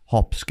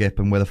hop, skip,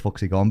 and where the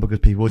fuck's he gone? Because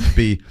people would just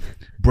be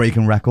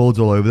breaking records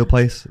all over the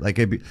place. Like,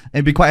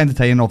 it'd be quite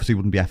entertaining. Obviously, it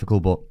wouldn't be ethical,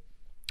 but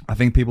I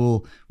think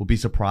people will be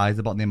surprised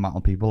about the amount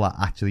of people that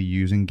are actually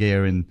using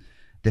gear and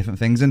different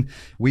things. And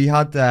we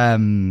had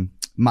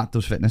Matt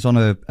Does Fitness on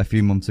a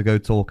few months ago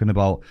talking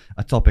about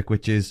a topic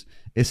which is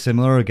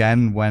similar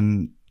again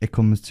when it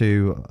comes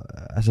to,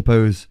 I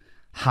suppose,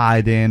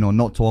 hiding or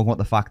not talking about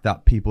the fact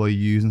that people are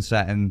using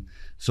certain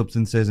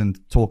substances and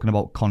talking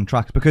about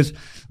contracts, because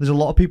there's a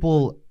lot of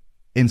people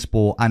in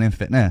sport and in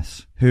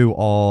fitness who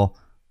are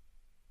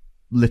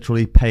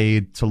literally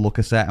paid to look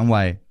a certain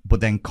way but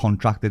then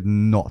contracted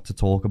not to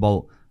talk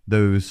about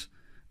those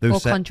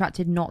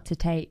contracted not to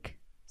take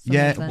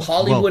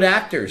Hollywood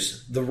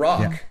actors, The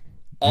Rock,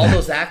 all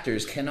those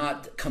actors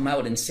cannot come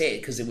out and say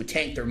it because it would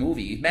tank their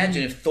movie.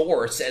 Imagine if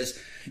Thor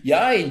says,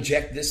 I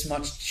inject this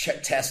much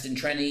test in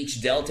trying to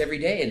each delt every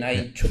day, and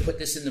I put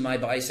this into my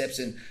biceps,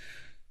 and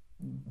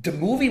the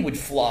movie would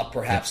flop.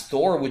 Perhaps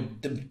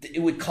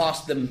it would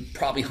cost them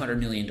probably $100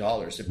 million.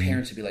 Their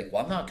parents would be like,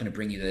 well, I'm not going to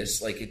bring you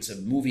this. Like, it's a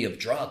movie of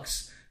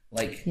drugs.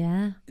 Like,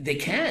 they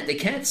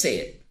can't say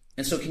it.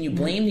 And so can you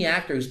blame the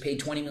actor who's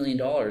paid $20 million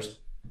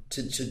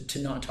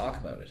to not talk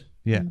about it?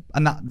 Yeah.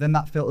 And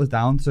that filters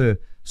down to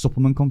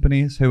supplement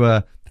companies who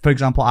are, for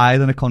example, I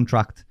had in a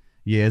contract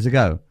years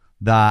ago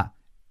that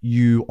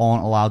you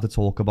aren't allowed to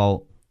talk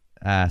about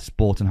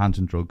sport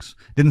enhancing drugs.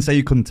 Didn't say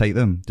you couldn't take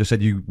them, just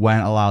said you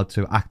weren't allowed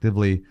to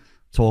actively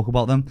talk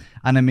about them.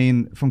 And I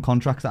mean, from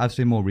contracts that I've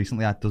seen more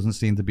recently, that doesn't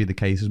seem to be the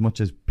case as much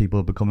as people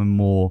are becoming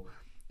more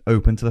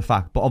open to the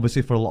fact. But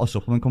obviously for a lot of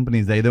supplement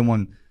companies, they don't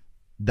want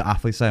the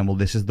athlete saying, well,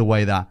 this is the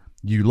way that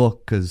you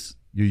look because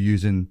you're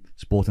using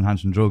sport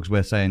enhancing drugs.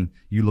 We're saying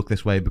you look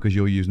this way because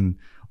you're using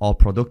our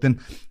product. And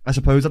I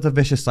suppose that's a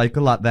vicious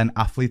cycle that then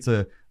athletes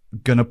are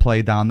gonna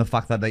play down the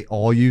fact that they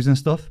are using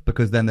stuff,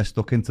 because then they're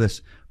stuck into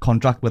this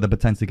contract where they're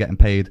potentially getting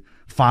paid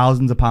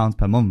thousands of pounds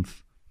per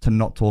month to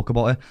not talk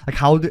about it. Like,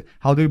 how do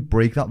we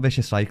break that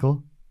vicious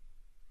cycle?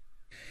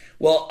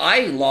 Well,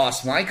 I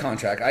lost my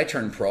contract. I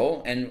turned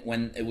pro, and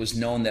when it was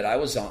known that I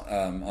was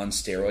on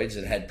steroids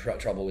and had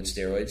trouble with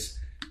steroids,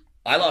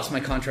 I lost my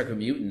contract with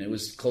Mutant. It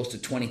was close to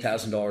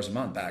 $20,000 a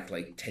month back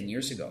like 10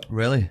 years ago.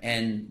 Really?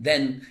 And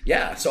then,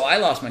 so I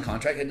lost my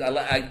contract. And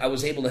I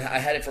was able to, I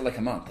had it for like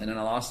a month and then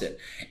I lost it.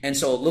 And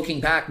so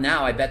looking back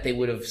now, I bet they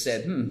would have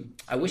said,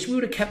 I wish we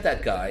would have kept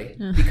that guy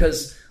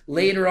because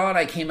later on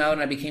I came out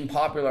and I became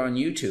popular on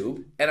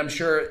YouTube. And I'm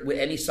sure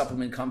any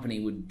supplement company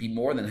would be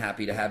more than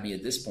happy to have me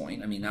at this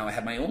point. I mean, now I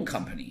have my own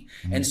company.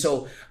 And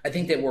so I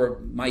think that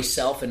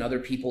myself and other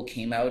people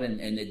came out and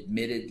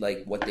admitted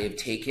like what they've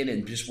taken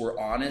and just were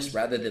honest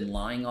rather than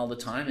lying all the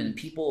time. And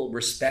people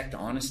respect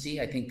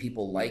honesty. I think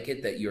people like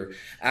it that you're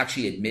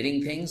actually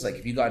admitting things. Like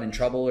if you got in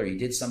trouble or you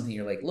did something,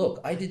 you're like, look,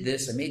 I did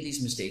this. I made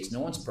these mistakes. No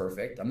one's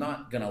perfect. I'm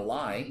not going to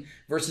lie.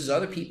 Versus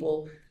other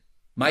people,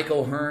 Mike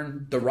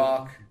O'Hearn, The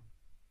Rock,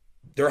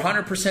 they're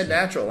 100%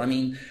 natural. I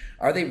mean,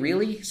 are they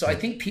really? So I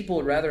think people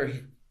would rather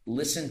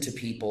listen to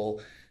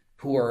people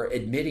who are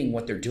admitting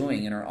what they're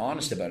doing and are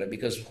honest about it,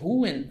 because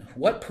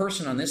what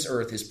person on this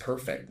earth is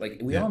perfect? Like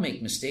we all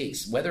make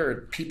mistakes,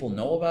 whether people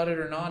know about it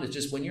or not. It's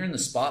just when you're in the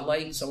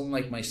spotlight, someone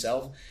like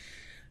myself,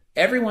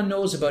 everyone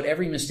knows about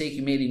every mistake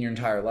you made in your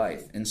entire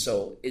life. And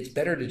so it's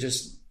better to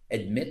just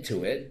admit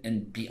to it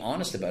and be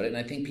honest about it. And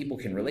I think people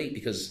can relate,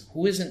 because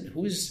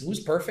who's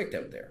perfect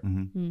out there?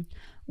 Mm-hmm.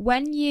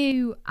 When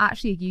you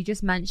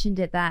just mentioned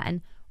it there,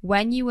 and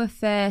when you were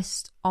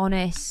first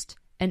honest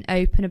and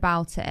open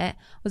about it,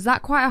 was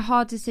that quite a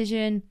hard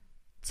decision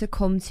to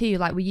come to?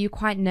 Like, were you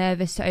quite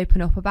nervous to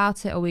open up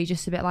about it, or were you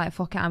just a bit like,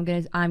 fuck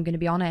it, I'm gonna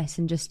be honest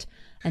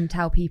and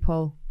tell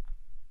people?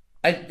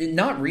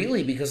 Not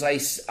really, because I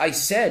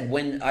said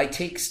when I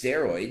take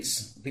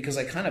steroids, because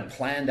I kind of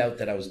planned out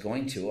that I was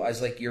going to, I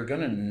was like, you're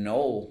going to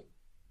know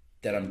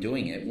that I'm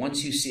doing it.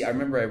 Once you see, I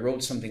remember I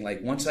wrote something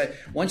like, once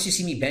you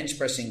see me bench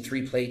pressing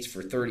 3 plates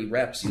for 30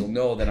 reps, you'll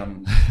know that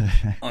I'm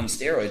on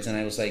steroids. And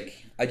I was like,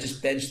 I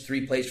just benched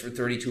 3 plates for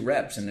 32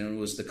 reps. And then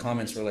the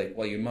comments were like,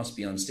 well, you must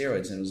be on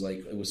steroids. And it was like,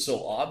 it was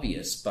so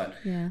obvious. But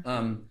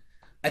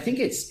I think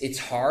it's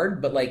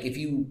hard, but like if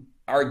you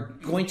are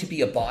going to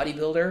be a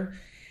bodybuilder,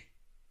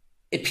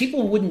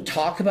 people wouldn't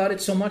talk about it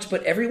so much,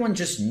 but everyone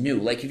just knew.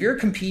 Like if you're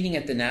competing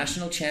at the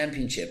national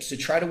championships to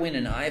try to win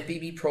an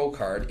IFBB Pro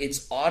card,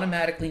 it's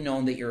automatically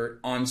known that you're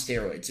on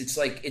steroids. It's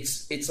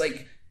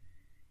like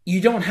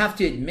you don't have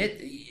to admit.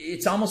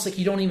 It's almost like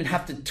you don't even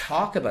have to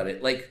talk about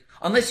it. Like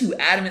unless you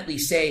adamantly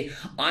say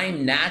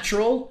I'm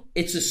natural,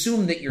 it's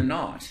assumed that you're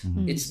not.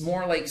 Mm-hmm. It's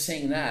more like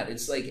saying that.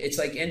 It's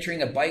like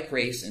entering a bike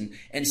race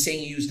and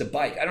saying you used a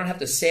bike. I don't have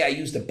to say I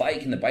used a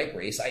bike in the bike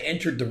race. I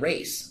entered the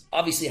race.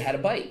 Obviously, I had a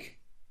bike.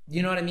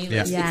 You know what I mean?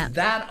 Yeah. It's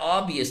that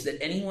obvious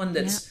that anyone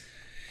that's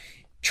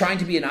trying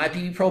to be an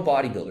IFBB Pro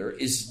bodybuilder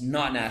is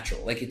not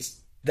natural. Like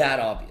it's that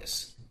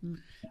obvious.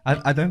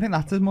 I don't think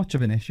that's as much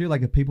of an issue.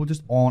 Like if people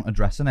just aren't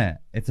addressing it,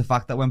 it's the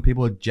fact that when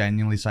people are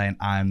genuinely saying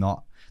I'm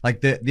not,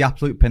 like the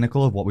absolute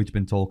pinnacle of what we've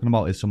been talking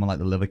about is someone like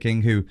the Liver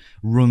King who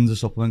runs a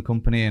supplement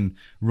company and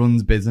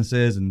runs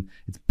businesses, and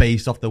it's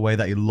based off the way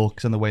that he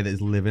looks and the way that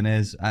his living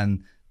is,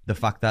 and the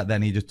fact that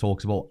then he just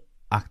talks about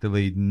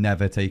actively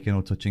never taking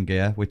or touching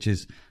gear, which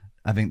is,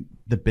 I think,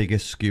 the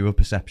biggest skew of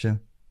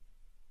perception.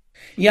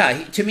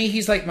 Yeah, to me,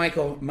 he's like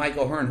Michael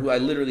Hearn, who I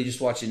literally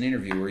just watched an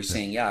interview where he's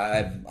saying,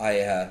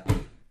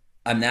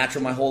 I'm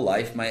natural my whole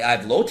life. I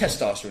have low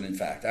testosterone, in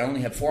fact. I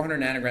only have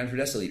 400 nanograms per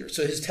deciliter.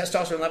 So his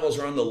testosterone levels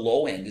are on the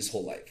low end his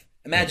whole life.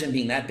 Imagine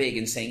being that big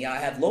and saying, I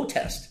have low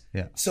test.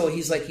 Yeah. So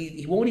he's like,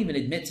 he won't even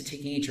admit to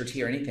taking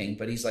HRT or anything,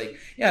 but he's like,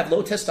 I have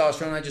low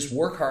testosterone. I just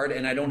work hard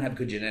and I don't have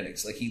good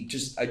genetics. Like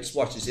I just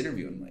watched this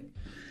interview and I'm like,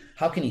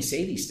 how can he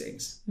say these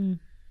things? Mm.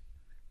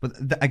 But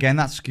again,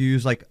 that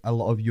skews like a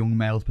lot of young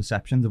males'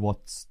 perceptions of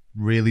what's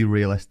really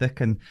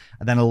realistic, and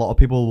then a lot of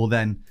people will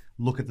then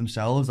look at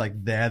themselves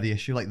like they're the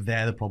issue, like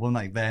they're the problem,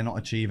 like they're not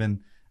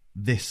achieving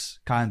this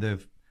kind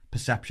of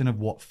perception of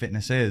what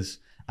fitness is,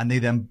 and they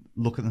then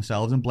look at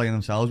themselves and blame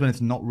themselves when it's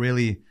not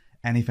really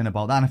anything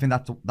about that. And I think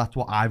that's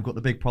what I've got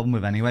the big problem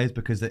with anyways,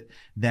 because it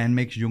then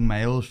makes young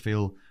males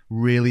feel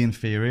really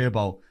inferior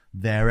about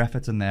their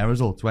efforts and their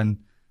results when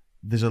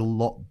there's a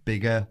lot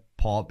bigger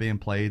part being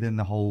played in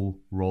the whole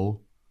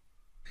role.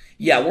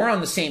 Yeah, we're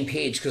on the same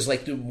page because,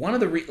 like,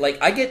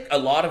 I get a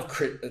lot of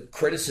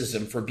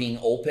criticism for being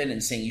open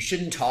and saying you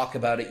shouldn't talk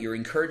about it. You're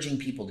encouraging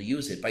people to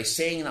use it by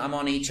saying I'm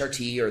on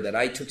HRT or that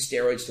I took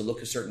steroids to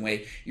look a certain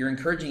way. You're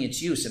encouraging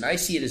its use, and I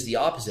see it as the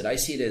opposite. I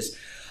see it as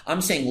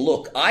I'm saying,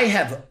 look, I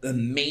have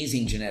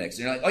amazing genetics.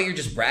 And they're like, oh, you're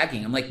just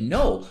bragging. I'm like,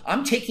 no,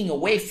 I'm taking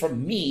away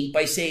from me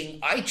by saying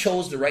I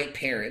chose the right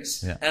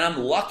parents and I'm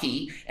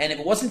lucky. And if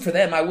it wasn't for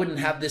them, I wouldn't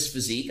have this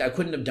physique. I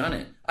couldn't have done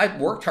it. I've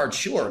worked hard,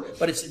 sure,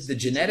 but it's the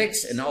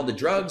genetics and all the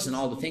drugs and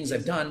all the things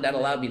I've done that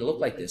allowed me to look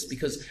like this.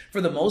 Because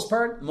for the most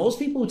part, most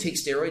people who take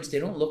steroids, they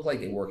don't look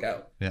like they work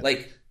out. Yeah.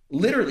 Like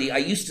literally, I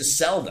used to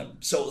sell them.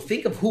 So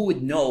think of who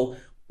would know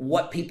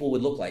what people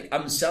would look like.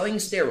 I'm selling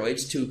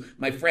steroids to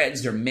my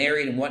friends. They're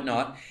married and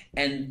whatnot,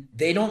 and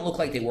they don't look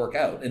like they work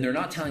out, and they're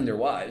not telling their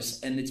wives,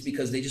 and it's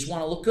because they just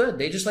want to look good.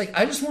 They just like,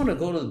 I just want to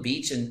go to the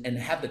beach and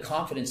have the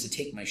confidence to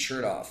take my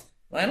shirt off.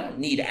 I don't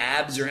need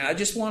abs I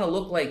just want to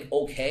look like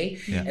okay.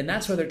 Yeah. And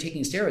that's why they're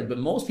taking steroids. But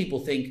most people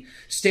think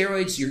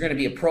steroids, you're going to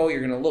be a pro, you're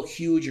going to look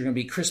huge, you're going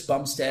to be Chris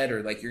Bumstead,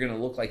 or like you're going to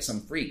look like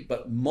some freak.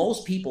 But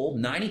most people,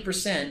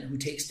 90% who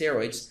take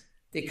steroids,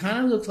 they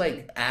kind of look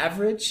like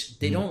average.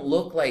 They don't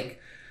look like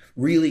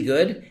really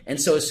good.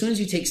 And so as soon as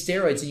you take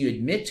steroids and you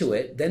admit to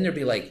it, then they'll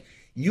be like,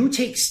 you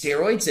take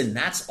steroids and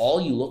that's all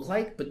you look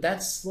like? But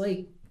that's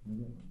like,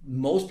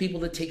 most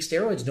people that take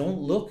steroids don't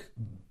look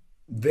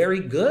very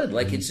good.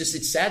 Like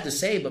it's sad to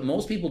say, but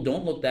most people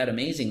don't look that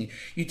amazing.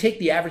 You take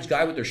the average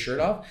guy with their shirt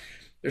off,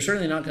 they're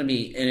certainly not going to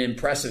be an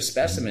impressive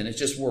specimen. It's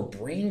just we're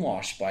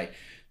brainwashed by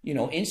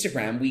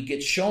Instagram. We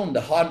get shown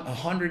the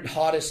 100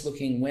 hottest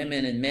looking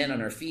women and men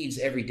on our feeds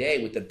every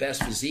day with the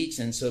best physiques.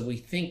 And so we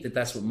think that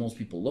that's what most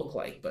people look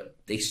like, but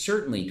they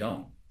certainly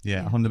don't.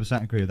 Yeah,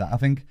 100% agree with that. I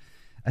think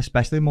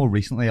especially more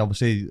recently,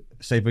 obviously,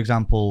 say for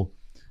example,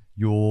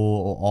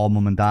 our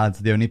mum and dad,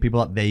 the only people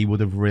that they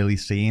would have really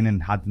seen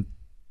and had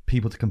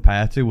people to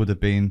compare to would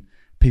have been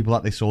people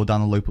that they saw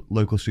down the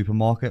local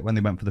supermarket when they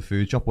went for the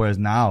food shop. Whereas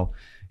now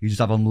you just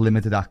have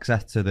unlimited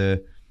access to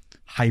the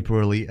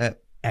hyper elite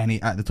at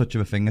the touch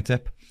of a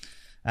fingertip.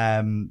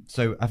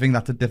 So I think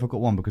that's a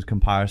difficult one because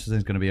comparison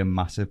is going to be a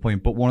massive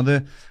point. But one of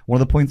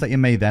the points that you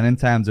made then in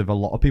terms of a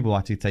lot of people who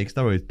actually take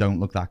steroids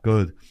don't look that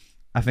good.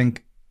 I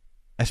think,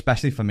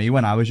 especially for me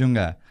when I was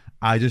younger,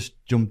 I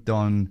just jumped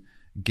on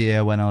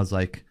gear when I was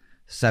like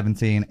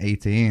 17,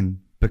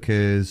 18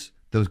 because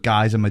those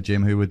guys in my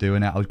gym who were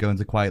doing it. I was going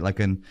to quite like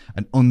an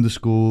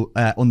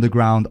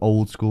underground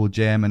old school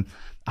gym, and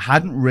I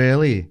hadn't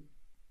really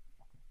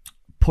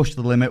pushed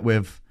the limit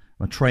with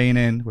my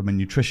training, with my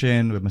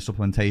nutrition, with my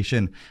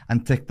supplementation,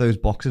 and ticked those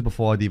boxes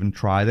before I'd even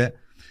tried it.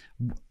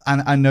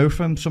 And I know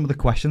from some of the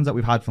questions that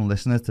we've had from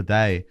listeners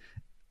today,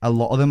 a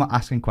lot of them are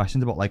asking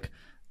questions about like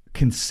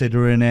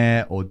considering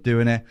it or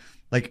doing it.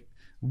 Like,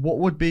 what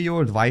would be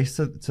your advice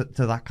to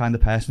that kind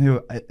of person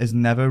who is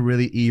never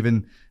really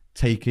even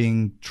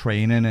taking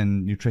training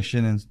and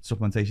nutrition and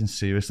supplementation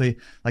seriously?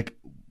 Like,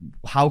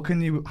 how can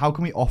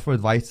we offer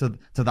advice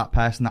to that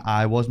person that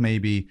I was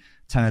maybe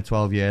 10 or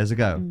 12 years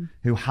ago,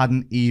 who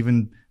hadn't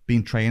even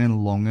been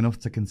training long enough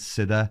to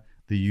consider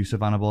the use of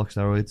anabolic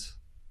steroids?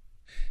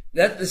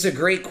 That is a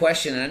great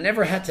question, and I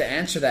never had to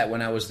answer that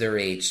when I was their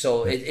age.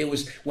 So it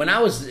was when I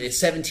was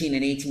 17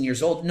 and 18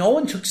 years old, no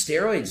one took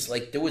steroids.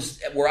 Like, there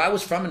was, where I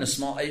was from in a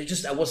small, I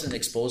wasn't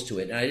exposed to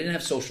it, and I didn't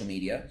have social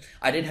media.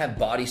 I didn't have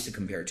bodies to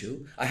compare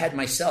to. I had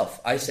myself.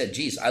 I said,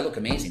 geez, I look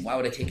amazing. Why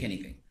would I take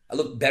anything? I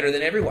look better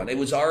than everyone. It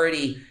was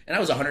already, and I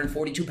was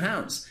 142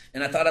 pounds.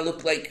 And I thought I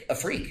looked like a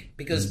freak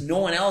because no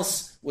one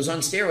else was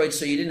on steroids,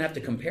 so you didn't have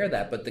to compare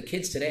that. But the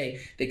kids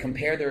today, they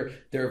compare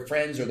their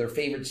friends or their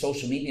favorite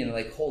social media, and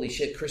they're like, holy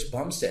shit, Chris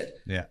Bumstead.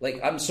 Yeah. Like,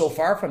 I'm so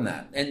far from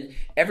that. And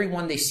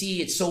everyone they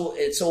see, it's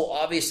so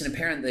obvious and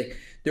apparent.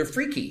 They're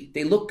freaky.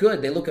 They look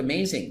good. They look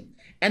amazing.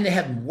 And they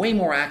have way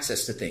more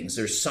access to things.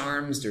 There's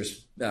SARMs,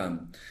 there's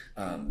peptides,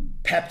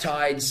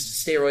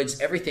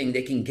 steroids, everything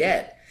they can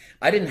get.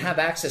 I didn't have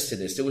access to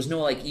this. There was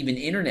no like even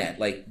internet,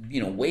 like,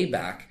 way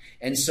back.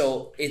 And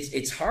so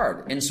it's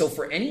hard. And so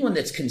for anyone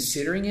that's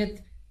considering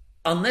it,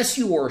 unless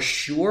you are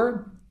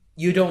sure,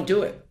 you don't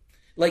do it.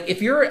 Like,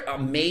 if you're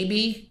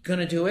maybe going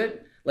to do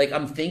it, like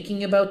I'm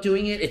thinking about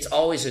doing it, it's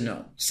always a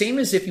no. Same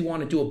as if you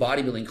want to do a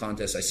bodybuilding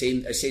contest. I say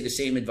the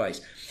same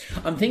advice.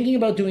 I'm thinking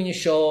about doing a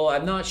show.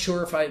 I'm not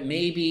sure if I'm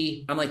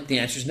like, the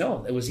answer is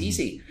no. It was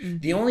easy.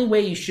 The only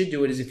way you should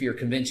do it is if you're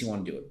convinced you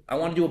want to do it. I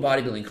want to do a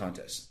bodybuilding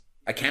contest.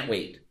 I can't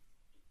wait.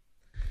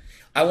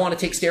 I want to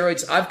take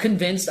steroids.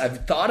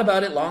 I've thought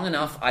about it long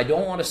enough. I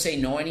don't want to say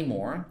no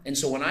anymore. And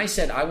so when I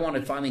said I want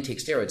to finally take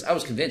steroids, I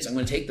was convinced I'm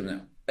going to take them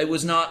now. It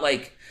was not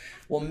like,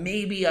 well,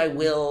 maybe I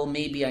will,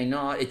 maybe I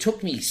not. It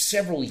took me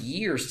several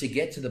years to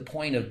get to the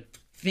point of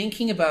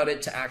thinking about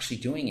it to actually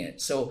doing it.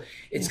 So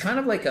it's kind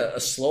of like a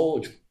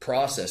slow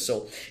process.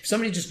 So if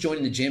somebody just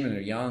joined the gym and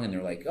they're young and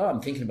they're like, oh,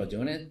 I'm thinking about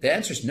doing it, the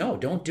answer is no,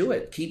 don't do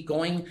it. Keep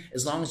going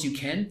as long as you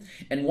can.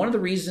 And one of the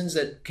reasons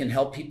that can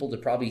help people to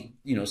probably,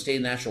 stay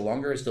natural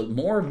longer is the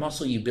more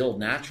muscle you build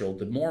natural,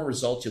 the more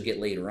results you'll get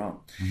later on.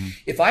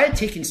 If I had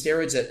taken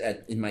steroids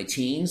in my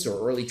teens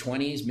or early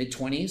 20s, mid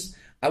 20s,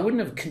 I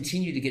wouldn't have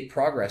continued to get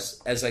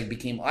progress as I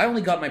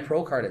only got my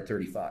pro card at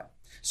 35.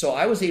 So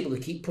I was able to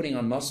keep putting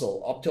on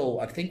muscle up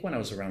till I think when I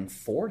was around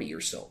 40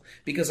 or so,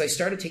 because I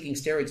started taking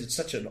steroids at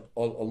such an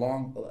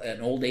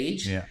old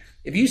age. Yeah.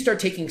 If you start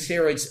taking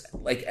steroids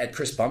like at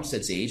Chris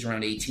Bumstead's age,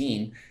 around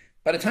 18,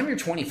 by the time you're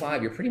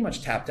 25, you're pretty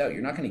much tapped out.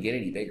 You're not going to get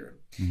any bigger.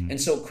 And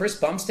so Chris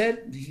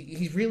Bumstead,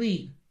 he's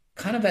really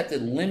kind of at the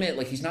limit.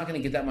 Like, he's not going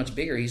to get that much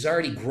bigger. He's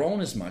already grown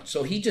as much.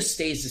 So he just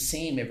stays the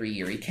same every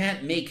year. He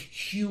can't make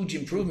huge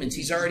improvements.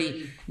 He's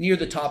already near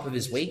the top of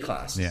his weight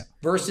class. Yeah.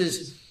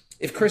 Versus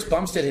if Chris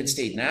Bumstead had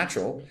stayed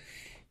natural,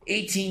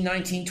 18,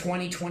 19,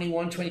 20,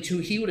 21, 22,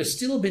 he would have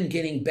still been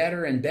getting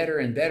better and better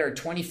and better.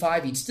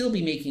 25, he'd still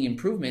be making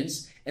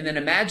improvements. And then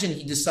imagine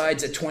he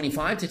decides at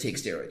 25 to take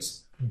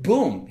steroids.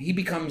 Boom. He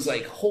becomes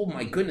like, oh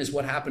my goodness,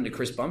 what happened to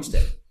Chris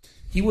Bumstead?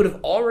 He would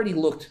have already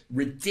looked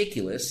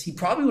ridiculous. He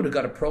probably would have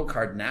got a pro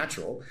card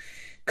natural,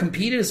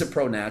 competed as a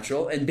pro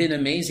natural, and been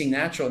amazing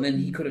natural. And then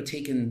he could have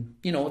taken,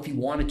 if he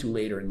wanted to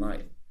later in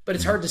life. But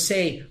it's hard to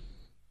say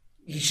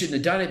he shouldn't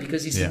have done it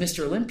because he's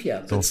Mr.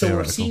 Olympia. So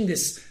we're seeing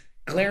this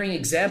glaring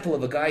example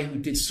of a guy who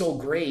did so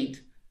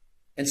great.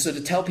 And so to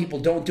tell people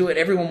don't do it,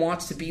 everyone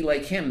wants to be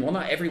like him. Well,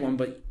 not everyone,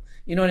 but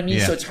you know what I mean?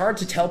 Yeah. So it's hard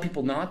to tell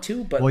people not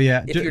to. But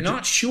if you're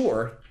not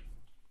sure,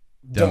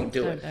 don't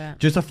do it.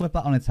 Just to flip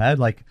that on its head,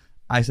 like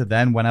I said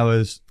then, when I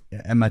was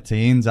in my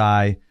teens,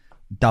 I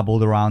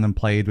dabbled around and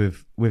played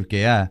with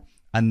gear.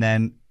 And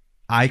then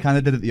I kind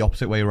of did it the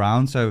opposite way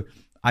around. So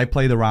I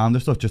played around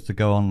with stuff just to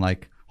go on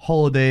like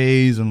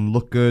holidays and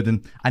look good.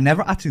 And I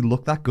never actually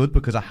looked that good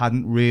because I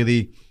hadn't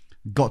really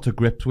got to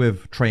grips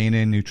with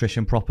training,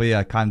 nutrition properly.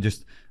 I kind of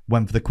just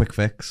went for the quick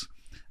fix.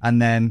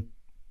 And then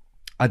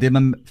I did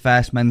my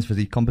first men's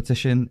physique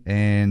competition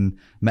in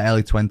my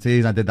early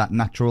 20s. I did that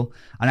natural.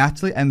 And I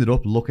actually ended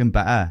up looking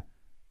better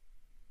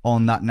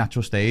on that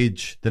natural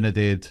stage than I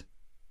did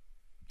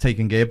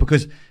taking gear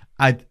because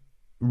I'd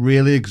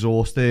really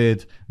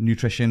exhausted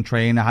nutrition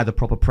training. I had a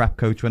proper prep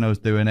coach when I was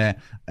doing it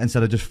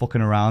instead of just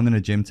fucking around in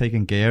a gym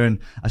taking gear. And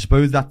I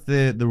suppose that's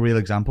the real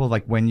example of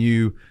like when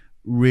you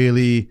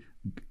really,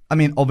 I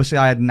mean, obviously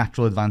I had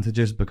natural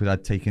advantages because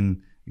I'd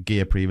taken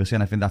gear previously.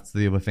 And I think that's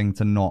the other thing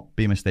to not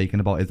be mistaken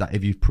about is that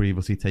if you've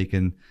previously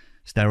taken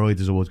steroids,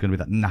 there's always going to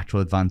be that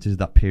natural advantage,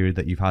 that period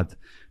that you've had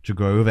to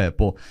grow with it.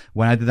 But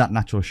when I did that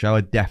natural show,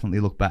 I definitely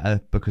looked better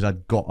because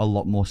I'd got a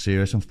lot more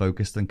serious and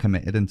focused and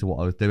committed into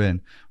what I was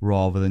doing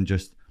rather than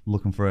just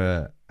looking for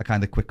a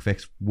kind of quick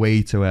fix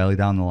way too early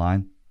down the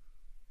line.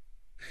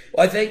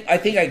 Well, I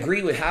think I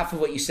agree with half of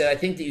what you said. I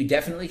think that you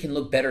definitely can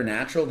look better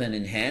natural than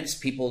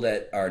enhanced. People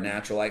that are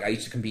natural, like I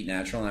used to compete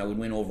natural, and I would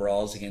win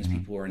overalls against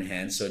people who are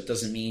enhanced. So it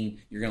doesn't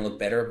mean you're going to look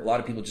better. A lot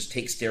of people just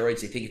take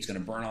steroids. They think it's going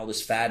to burn all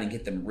this fat and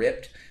get them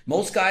ripped.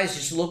 Most guys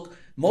just look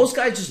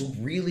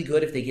really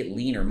good if they get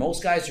leaner.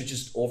 Most guys are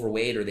just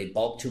overweight or they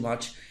bulk too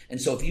much.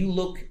 And so if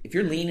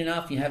you're lean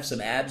enough, you have some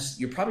abs,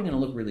 you're probably going to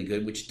look really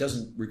good, which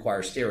doesn't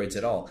require steroids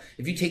at all.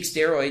 If you take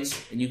steroids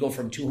and you go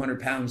from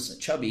 200 pounds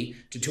chubby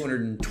to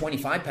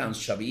 225 pounds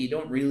chubby, you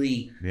don't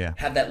really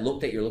have that look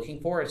that you're looking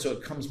for. And so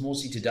it comes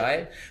mostly to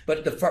diet.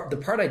 But the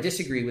part I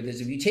disagree with is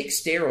if you take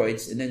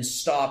steroids and then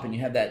stop and you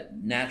have that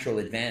natural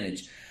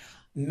advantage,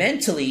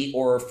 mentally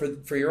or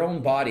for your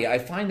own body, I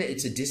find that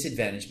it's a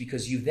disadvantage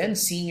because you've then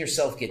seen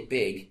yourself get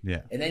big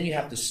and then you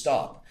have to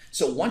stop.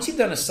 So once you've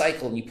done a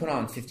cycle and you put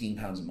on 15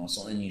 pounds of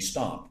muscle and you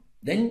stop,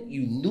 then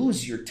you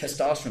lose your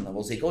testosterone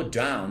levels. They go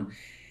down.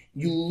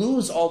 You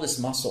lose all this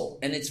muscle,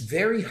 and it's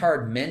very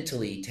hard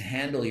mentally to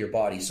handle your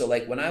body. So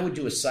like when I would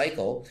do a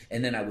cycle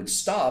and then I would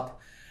stop,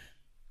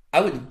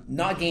 I would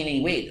not gain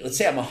any weight. Let's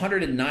say I'm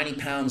 190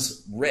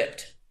 pounds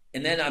ripped.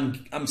 And then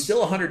I'm still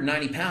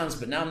 190 pounds,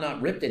 but now I'm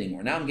not ripped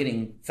anymore. Now I'm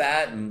getting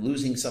fat and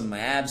losing some of my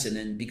abs, and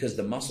then because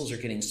the muscles are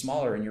getting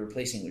smaller and you're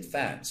replacing it with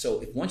fat.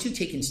 So if once you've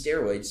taken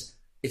steroids,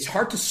 it's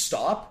hard to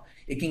stop.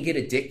 It can get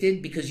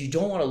addicted because you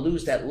don't want to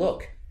lose that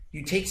look.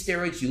 You take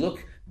steroids, you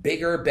look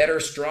bigger, better,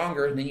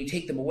 stronger, and then you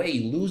take them away.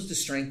 You lose the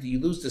strength, you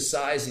lose the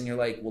size, and you're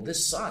like, well,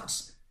 this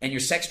sucks. And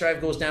your sex drive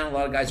goes down. A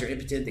lot of guys are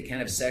impotent. They can't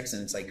have sex.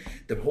 And it's like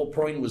the whole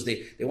point was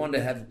they wanted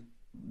to have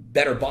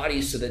better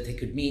bodies so that they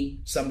could meet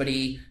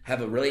somebody,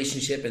 have a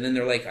relationship, and then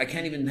they're like, I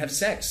can't even have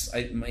sex.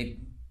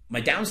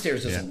 My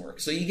downstairs doesn't work.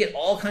 So you get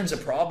all kinds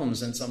of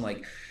problems. And so I'm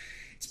like,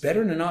 it's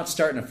better to not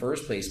start in the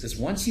first place, because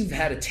once you've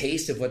had a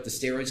taste of what the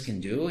steroids can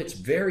do, it's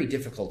very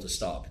difficult to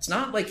stop. It's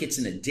not like it's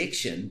an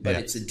addiction, but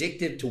it's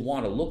addictive to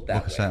want to look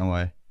that way. A certain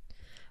way.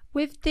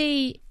 With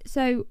the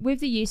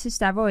use of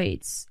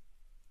steroids,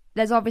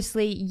 there's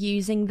obviously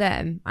using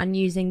them and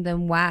using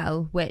them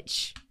well,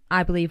 which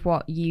I believe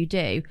what you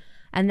do.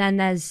 And then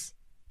there's,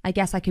 I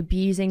guess, like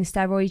abusing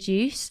steroid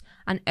use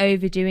and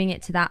overdoing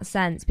it to that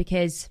sense,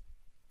 because,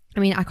 I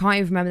mean, I can't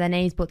even remember their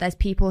names, but there's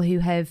people who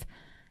have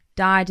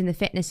died in the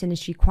fitness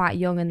industry quite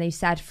young, and they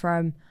said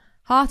from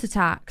heart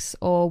attacks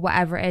or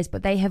whatever it is,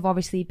 but they have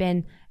obviously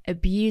been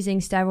abusing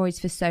steroids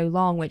for so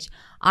long, which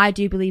I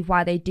do believe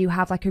why they do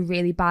have like a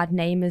really bad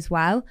name as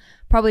well.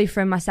 Probably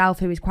from myself,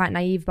 who is quite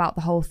naive about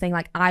the whole thing,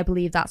 like I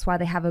believe that's why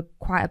they have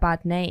quite a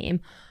bad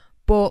name.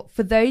 But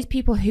for those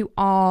people who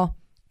are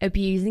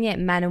abusing it,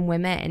 men and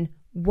women,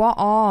 what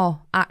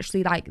are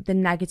actually like the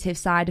negative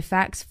side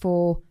effects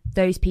for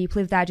those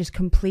people if they're just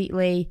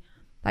completely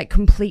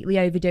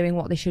overdoing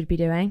what they should be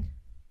doing?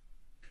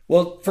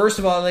 Well, first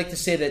of all, I'd like to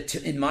say that,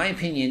 in my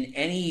opinion,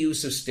 any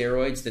use of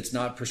steroids that's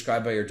not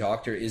prescribed by your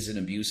doctor is an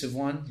abusive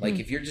one. Like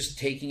if you're just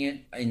taking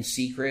it in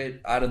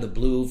secret, out of the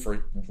blue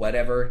for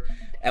whatever,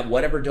 at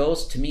whatever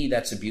dose, to me,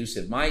 that's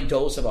abusive. My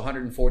dose of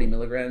 140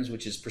 milligrams,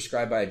 which is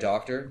prescribed by a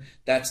doctor,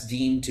 that's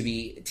deemed to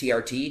be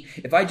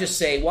TRT. If I just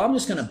say, well, I'm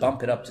just going to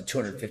bump it up to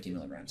 250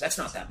 milligrams, that's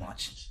not that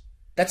much.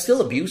 That's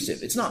still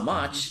abusive. It's not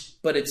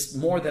much, but it's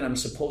more than I'm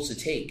supposed to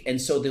take. And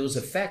so those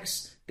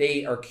effects,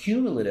 they are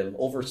cumulative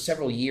over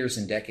several years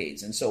and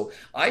decades. And so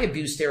I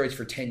abused steroids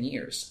for 10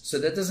 years. So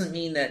that doesn't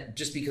mean that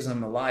just because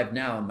I'm alive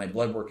now and my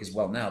blood work is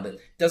well now, that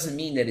doesn't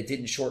mean that it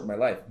didn't shorten my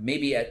life.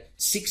 Maybe at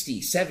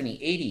 60,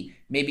 70, 80,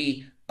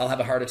 maybe I'll have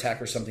a heart attack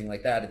or something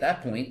like that at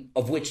that point,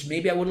 of which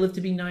maybe I would live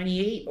to be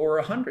 98 or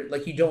 100.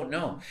 Like, you don't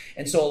know.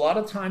 And so a lot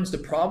of times the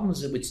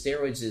problems with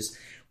steroids is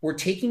we're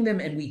taking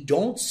them and we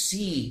don't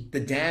see the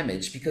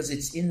damage because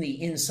it's in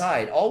the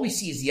inside. All we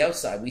see is the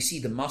outside. We see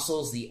the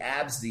muscles, the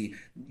abs,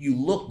 you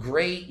look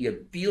great,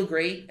 you feel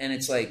great, and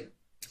it's like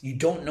you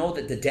don't know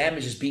that the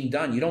damage is being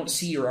done. You don't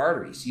see your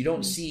arteries. You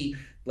don't see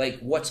like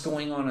what's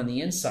going on the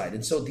inside.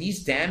 And so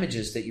these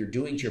damages that you're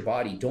doing to your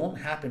body don't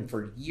happen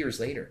for years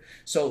later.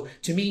 So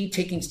to me,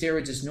 taking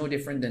steroids is no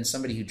different than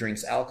somebody who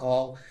drinks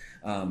alcohol.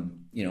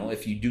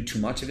 If you do too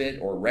much of it,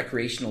 or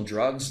recreational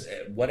drugs,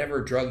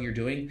 whatever drug you're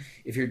doing,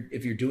 if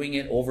you're doing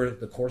it over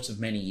the course of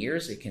many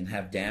years, it can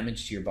have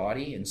damage to your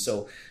body. And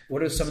so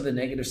what are some of the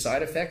negative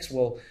side effects?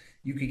 Well,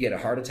 you could get a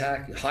heart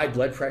attack, high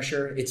blood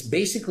pressure. It's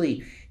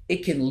basically,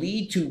 it can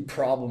lead to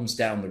problems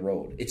down the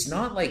road. It's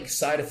not like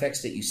side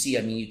effects that you see.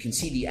 I mean, you can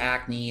see the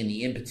acne and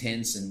the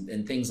impotence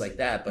and things like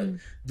that. But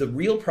the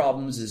real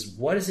problems is,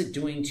 what is it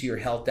doing to your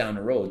health down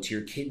the road, to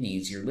your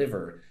kidneys, your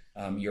liver,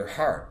 your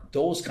heart,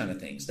 those kind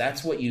of things.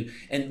 That's what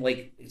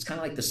it's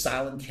kind of like the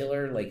silent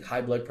killer, like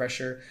high blood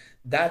pressure.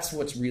 That's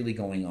what's really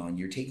going on.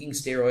 You're taking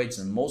steroids,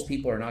 and most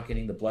people are not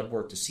getting the blood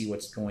work to see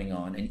what's going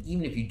on. And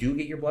even if you do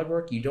get your blood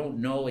work, you don't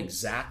know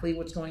exactly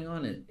what's going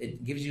on.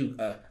 It gives you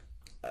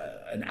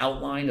an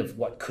outline of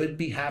what could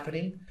be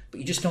happening, but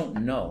you just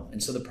don't know.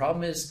 And so the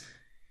problem is,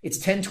 it's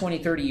 10, 20,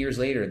 30 years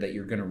later that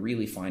you're going to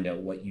really find out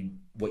what you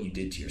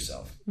did to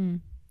yourself.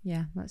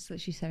 Yeah, that's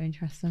literally so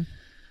interesting.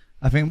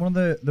 I think one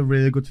of the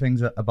really good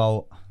things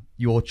about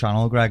your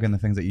channel, Greg, and the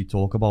things that you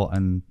talk about,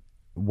 and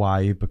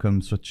why you've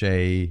become such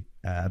a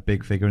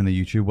big figure in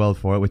the YouTube world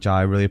for it, which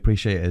I really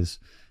appreciate, is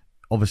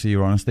obviously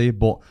your honesty.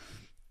 But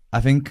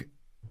I think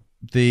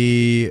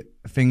the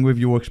thing with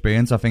your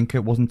experience, I think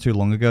it wasn't too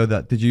long ago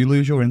that, did you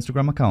lose your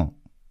Instagram account?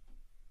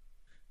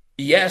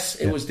 Yes,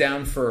 it was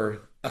down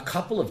for a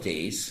couple of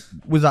days.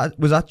 Was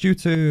that due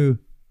to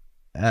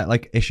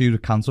like issue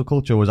with cancel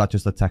culture, or was that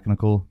just a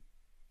technical?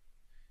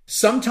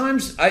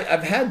 Sometimes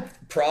I've had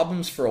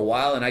problems for a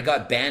while, and I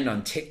got banned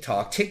on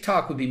TikTok.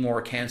 TikTok would be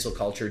more cancel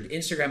culture.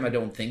 Instagram, I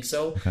don't think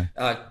so. Okay.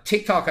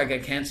 TikTok, I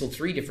got canceled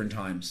 3 different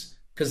times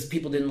because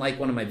people didn't like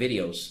one of my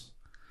videos.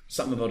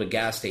 Something about a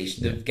gas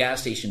station. The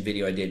gas station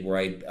video I did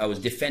where I was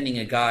defending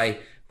a guy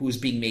who was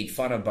being made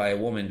fun of by a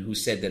woman who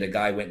said that a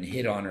guy went and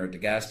hit on her at the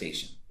gas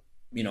station.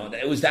 You know,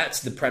 that's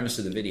the premise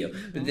of the video.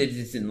 But they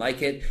just didn't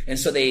like it. And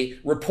so they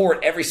report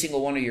every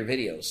single one of your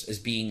videos as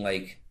being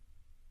like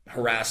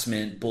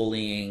harassment,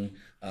 bullying,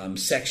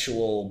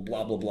 sexual,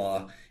 blah, blah,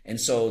 blah. And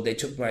so they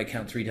took my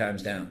account 3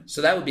 times down.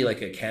 So that would be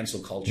like a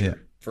cancel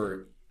culture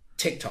for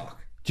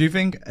TikTok. Do you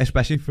think,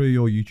 especially through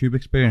your YouTube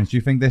experience, do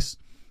you think this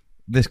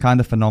kind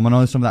of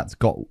phenomenon is something that's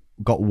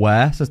got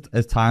worse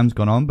as time's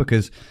gone on?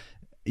 Because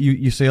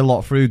you see a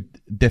lot through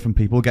different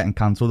people getting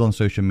cancelled on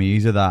social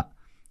media, that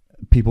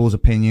people's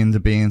opinions are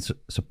being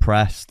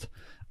suppressed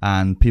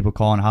and people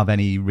can't have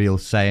any real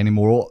say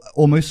anymore, or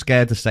almost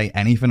scared to say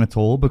anything at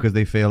all because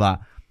they feel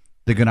that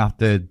they're going to have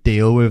to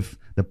deal with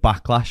the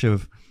backlash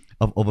of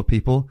other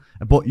people.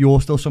 But you're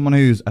still someone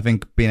who's, I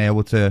think, being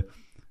able to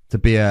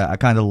be a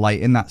kind of light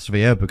in that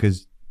sphere,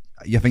 because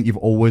I think you've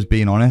always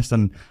been honest.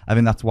 And I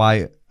think that's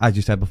why, as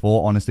you said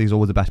before, honesty is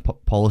always the best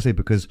policy,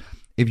 because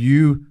if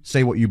you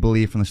say what you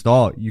believe from the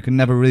start, you can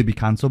never really be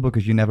cancelled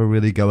because you never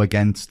really go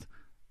against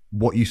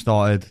what you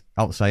started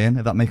out saying,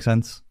 if that makes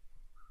sense.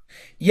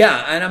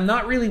 Yeah, and I'm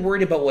not really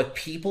worried about what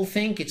people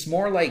think. It's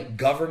more like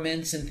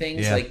governments and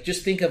things. Yeah. Like,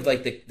 just think of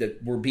like the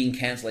we're being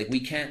canceled. Like, we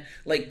can't,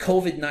 like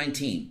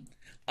COVID-19.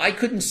 I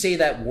couldn't say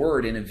that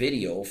word in a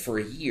video for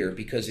a year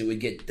because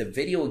the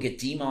video would get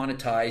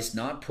demonetized,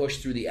 not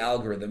pushed through the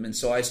algorithm. And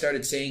so I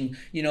started saying,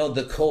 you know,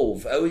 the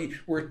cove.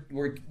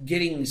 We're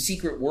getting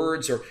secret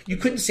words, or you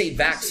couldn't say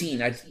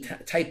vaccine. I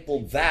type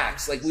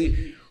vax. Like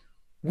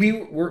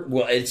we're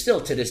well, it's still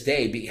to this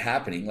day be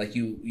happening. Like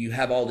you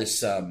have all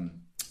this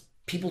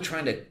people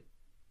trying to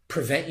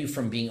prevent you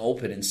from being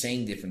open and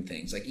saying different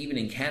things. Like even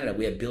in Canada,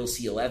 we have Bill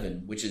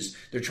C-11, which is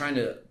they're trying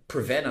to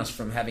prevent us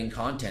from having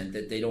content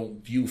that they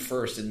don't view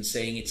first and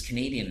saying it's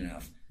Canadian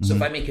enough. Mm-hmm. So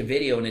if I make a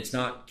video and it's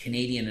not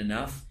Canadian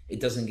enough,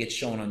 it doesn't get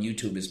shown on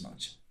YouTube as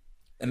much.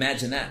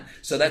 Imagine that.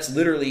 So that's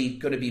literally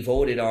going to be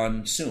voted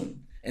on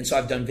soon. And so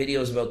I've done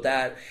videos about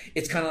that.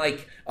 It's kind of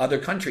like other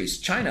countries.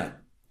 China,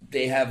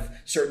 they have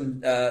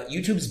certain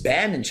YouTube's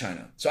banned in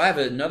China. So I have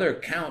another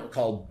account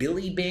called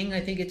Billy Bing, I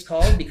think it's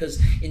called, because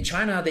in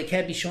China they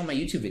can't be showing my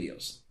YouTube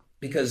videos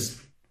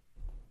because,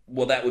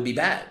 well, that would be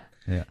bad.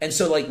 Yeah. And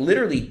so like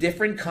literally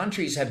different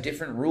countries have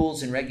different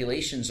rules and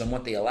regulations on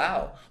what they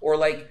allow, or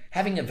like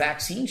having a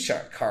vaccine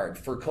card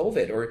for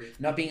COVID, or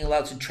not being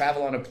allowed to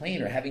travel on a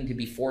plane, or having to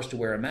be forced to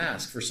wear a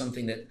mask for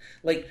something that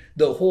like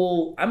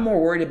I'm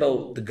more worried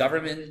about the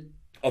government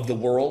of the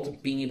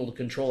world being able to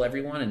control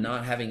everyone and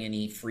not having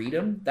any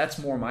freedom. That's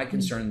more my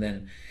concern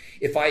than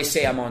if I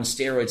say I'm on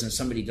steroids and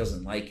somebody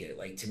doesn't like it.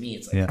 Like, to me,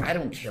 it's like, I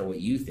don't care what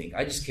you think.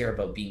 I just care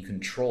about being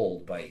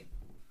controlled by,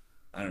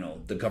 I don't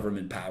know, the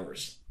government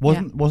powers.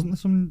 Wasn't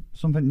there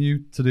something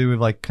new to do with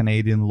like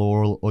Canadian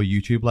law or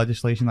YouTube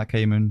legislation that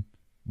came in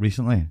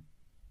recently?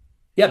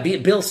 Yeah,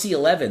 Bill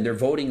C-11, they're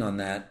voting on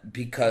that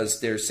because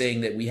they're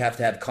saying that we have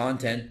to have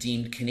content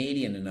deemed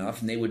Canadian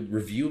enough, and they would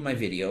review my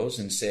videos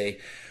and say,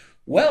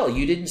 well,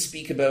 you didn't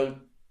speak about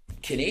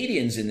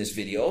Canadians in this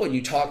video, and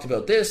you talked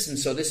about this, and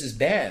so this is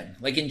banned.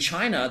 Like in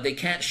China, they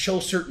can't show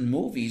certain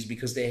movies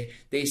because they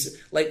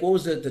like, what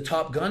was the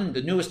Top Gun,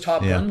 the newest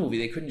Top Gun movie?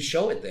 They couldn't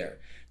show it there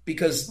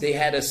because they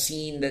had a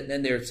scene that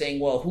then they're saying,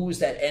 well, who is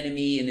that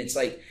enemy? And it's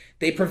like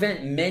they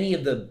prevent many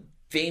of the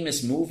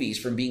famous movies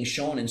from being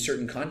shown in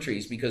certain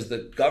countries because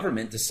the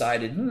government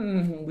decided,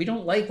 we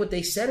don't like what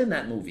they said in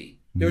that movie.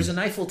 There's an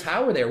Eiffel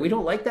Tower there. We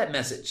don't like that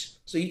message.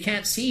 So you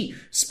can't see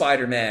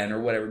Spider-Man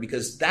or whatever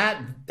because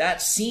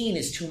that scene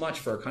is too much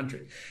for our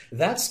country.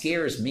 That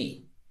scares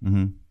me.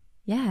 Mm-hmm.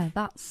 Yeah,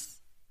 that's...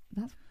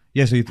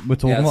 Yeah, so we're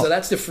talking about... So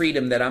that's the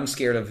freedom that I'm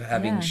scared of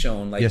having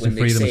shown. Like when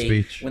they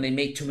say, when they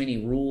make too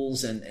many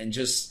rules and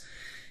just...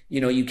 You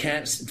know, you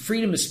can't...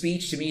 Freedom of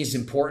speech to me is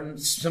important.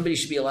 Somebody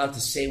should be allowed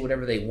to say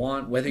whatever they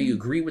want, whether you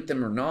agree with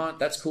them or not.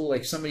 That's cool.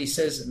 Like somebody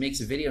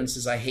makes a video and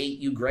says, I hate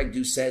you, Greg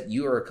Doucette.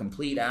 You are a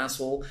complete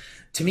asshole.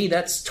 To me,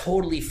 that's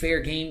totally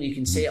fair game. You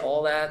can say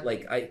all that.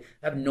 Like, I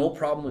have no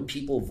problem with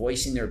people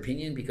voicing their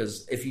opinion,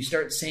 because if you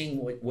start saying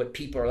what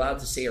people are allowed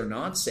to say or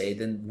not say,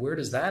 then where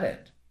does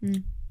that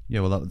end? Yeah,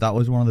 well, that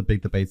was one of the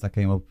big debates that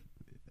came up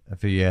a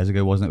few years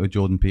ago, wasn't it, with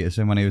Jordan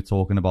Peterson, when he was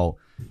talking about...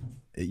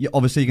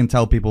 Obviously, you can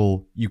tell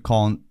people you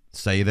can't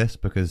say this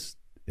because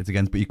it's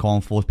against, but you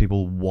can't force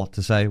people what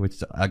to say,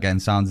 which again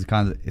sounds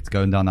kind of, it's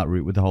going down that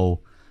route with the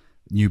whole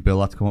new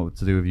bill that's come up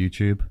to do with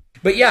YouTube.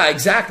 But yeah,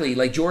 exactly.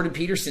 Like Jordan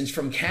Peterson's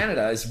from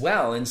Canada as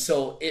well. And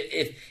so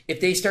if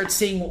they start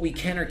saying what we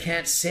can or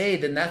can't say,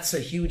 then that's a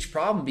huge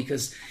problem,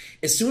 because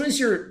as soon as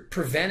you're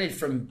prevented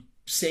from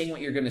saying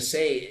what you're going to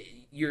say,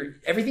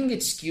 everything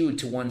gets skewed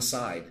to one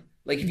side.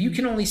 Like if you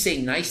can only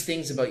say nice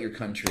things about your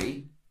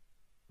country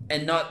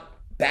and not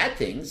bad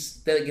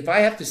things, that like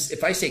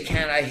if I say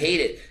Canada, I hate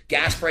it,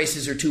 gas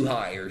prices are too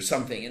high or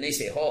something, and they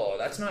say, oh,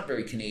 that's not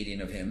very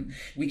Canadian of him,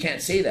 we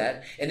can't say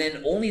that, and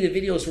then only the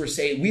videos were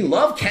saying, we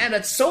love Canada,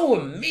 it's so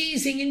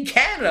amazing in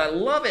Canada, I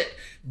love it,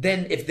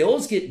 then if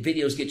those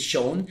videos get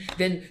shown,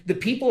 then the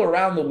people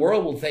around the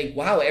world will think,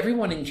 wow,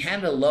 everyone in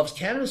Canada loves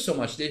Canada so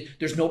much,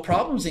 there's no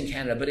problems in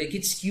Canada. But it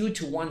gets skewed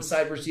to one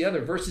side versus the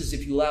other, versus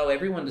if you allow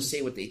everyone to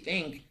say what they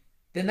think,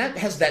 then that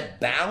has that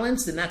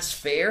balance, and that's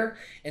fair.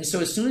 And so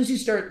as soon as you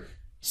start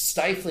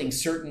stifling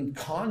certain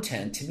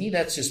content, to me,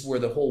 that's just where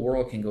the whole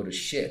world can go to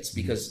shits,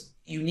 because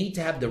you need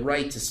to have the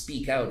right to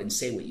speak out and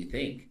say what you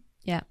think.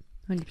 Yeah,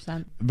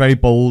 100%. Very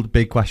bold,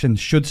 big question.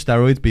 Should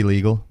steroids be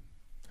legal?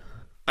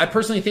 I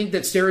personally think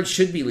that steroids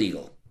should be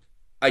legal.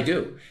 I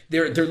do.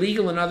 They're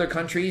legal in other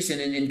countries, and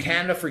in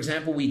Canada, for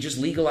example, we just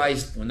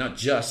legalized, well, not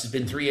just, it's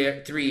been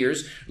three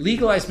years,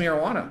 legalized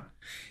marijuana.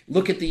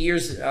 Look at the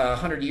years,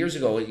 100 years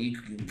ago,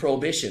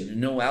 prohibition,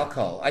 no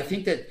alcohol. I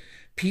think that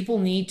people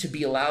need to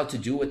be allowed to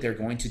do what they're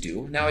going to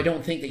do. Now, I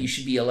don't think that you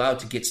should be allowed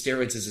to get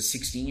steroids as a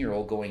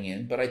 16-year-old going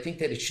in, but I think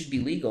that it should be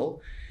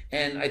legal.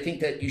 And I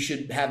think that you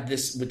should have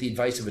this with the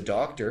advice of a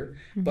doctor,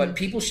 but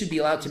people should be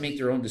allowed to make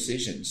their own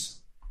decisions.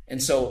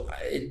 And so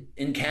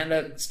in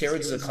Canada,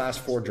 steroids is a class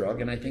 4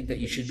 drug, and I think that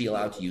you should be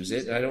allowed to use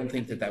it. And I don't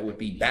think that that would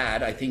be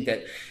bad. I think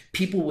that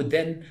people would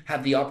then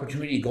have the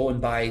opportunity to go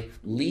and buy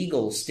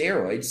legal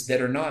steroids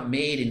that are not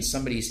made in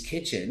somebody's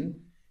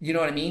kitchen. You know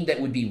what I mean? That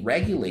would be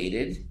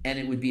regulated, and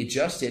it would be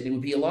adjusted. It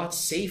would be a lot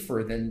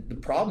safer than the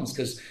problems,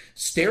 because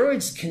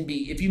steroids can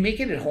be, if you make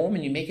it at home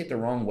and you make it the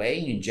wrong way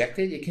and you inject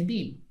it, it can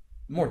be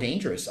more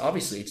dangerous.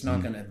 Obviously, it's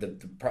not going to have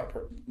the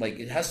proper, like,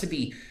 it has to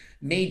be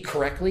made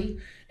correctly.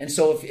 And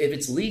so if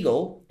it's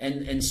legal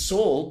and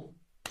sold,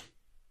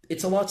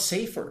 it's a lot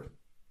safer.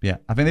 Yeah,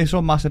 I think they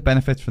saw massive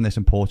benefits from this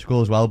in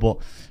Portugal as well. But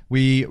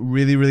we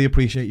really, really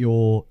appreciate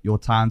your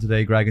time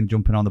today, Greg, and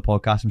jumping on the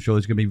podcast. I'm sure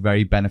it's going to be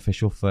very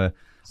beneficial for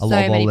a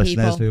lot of our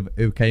listeners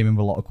who came in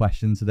with a lot of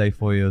questions today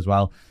for you as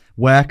well.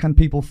 Where can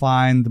people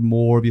find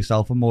more of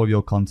yourself and more of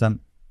your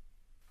content?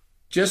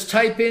 Just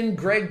type in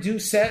Greg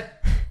Doucette,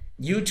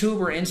 YouTube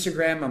or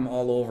Instagram. I'm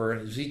all over.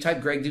 If you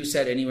type Greg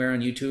Doucette anywhere on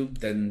YouTube,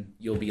 then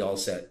you'll be all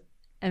set.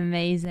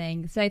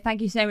 Amazing. So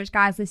thank you so much,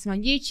 guys, listening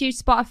on YouTube,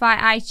 Spotify,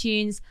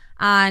 iTunes,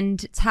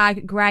 and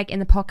tag Greg in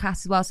the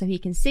podcast as well so he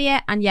can see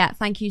it. And yeah,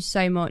 thank you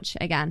so much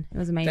again. It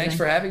was amazing. Thanks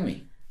for having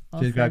me.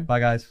 Awesome. Cheers, Greg. Bye,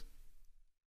 guys.